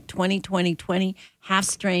fertilizer like 20-20-20, half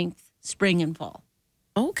strength, spring and fall.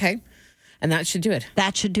 Okay. And that should do it.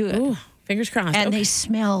 That should do it. Ooh, fingers crossed. And Okay. they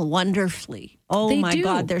smell wonderfully. Oh, They my do.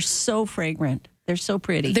 God, they're so fragrant. They're so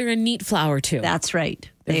pretty. They're a neat flower, too. That's right.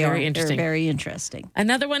 They're They very are. interesting. They're very interesting.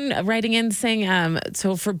 Another one writing in saying,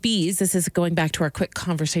 so for bees, this is going back to our quick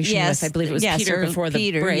conversation with, I believe it was Peter before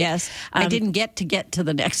the break. Yes, I didn't get to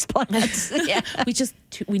the next plants. Yeah.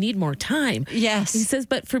 we need more time. Yes. He says,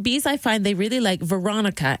 but for bees, I find they really like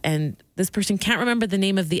Veronica, and this person can't remember the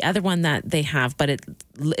name of the other one that they have, but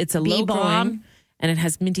it's a Bee low balm. growing, and it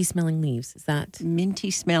has minty smelling leaves. Is that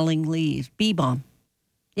minty smelling leaves? Bee balm.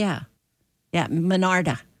 Yeah. Yeah,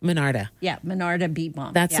 Monarda. Yeah, Monarda bee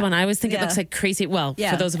balm. That's the one I always think it looks like crazy. Well,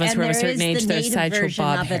 for those of us who are of a certain age, there's sideshow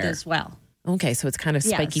bob of hair it as well. Okay, so it's kind of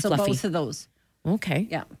spiky, so fluffy. both of those. Okay.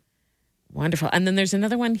 Yeah. Wonderful. And then there's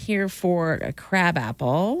another one here for a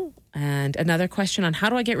crabapple, and another question on how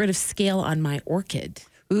do I get rid of scale on my orchid?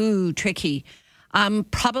 Ooh, tricky.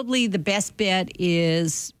 Probably the best bet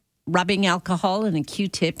is rubbing alcohol in a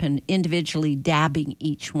Q-tip and individually dabbing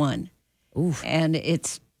each one. Ooh. And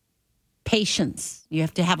it's patience. You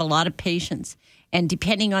have to have a lot of patience. And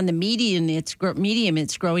depending on the medium it's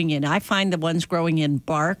growing in, I find the ones growing in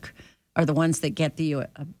bark are the ones that get the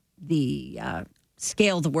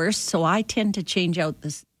scale the worst. So I tend to change out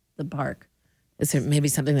the bark. Is there maybe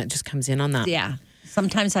something that just comes in on that? Yeah.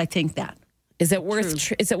 Sometimes I think that. Is it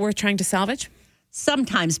worth trying to salvage?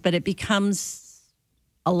 Sometimes, but it becomes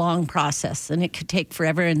a long process and it could take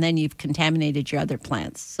forever, and then you've contaminated your other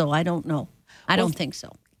plants. So I don't know. I don't think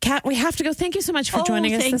so. Kat, we have to go. Thank you so much for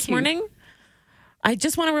joining us this morning. I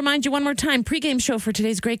just want to remind you one more time, pregame show for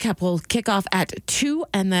today's Grey Cup will kick off at 2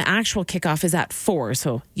 and the actual kickoff is at 4.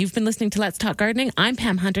 So you've been listening to Let's Talk Gardening. I'm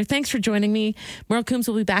Pam Hunter. Thanks for joining me. Merle Coombs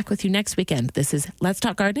will be back with you next weekend. This is Let's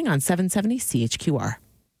Talk Gardening on 770 CHQR.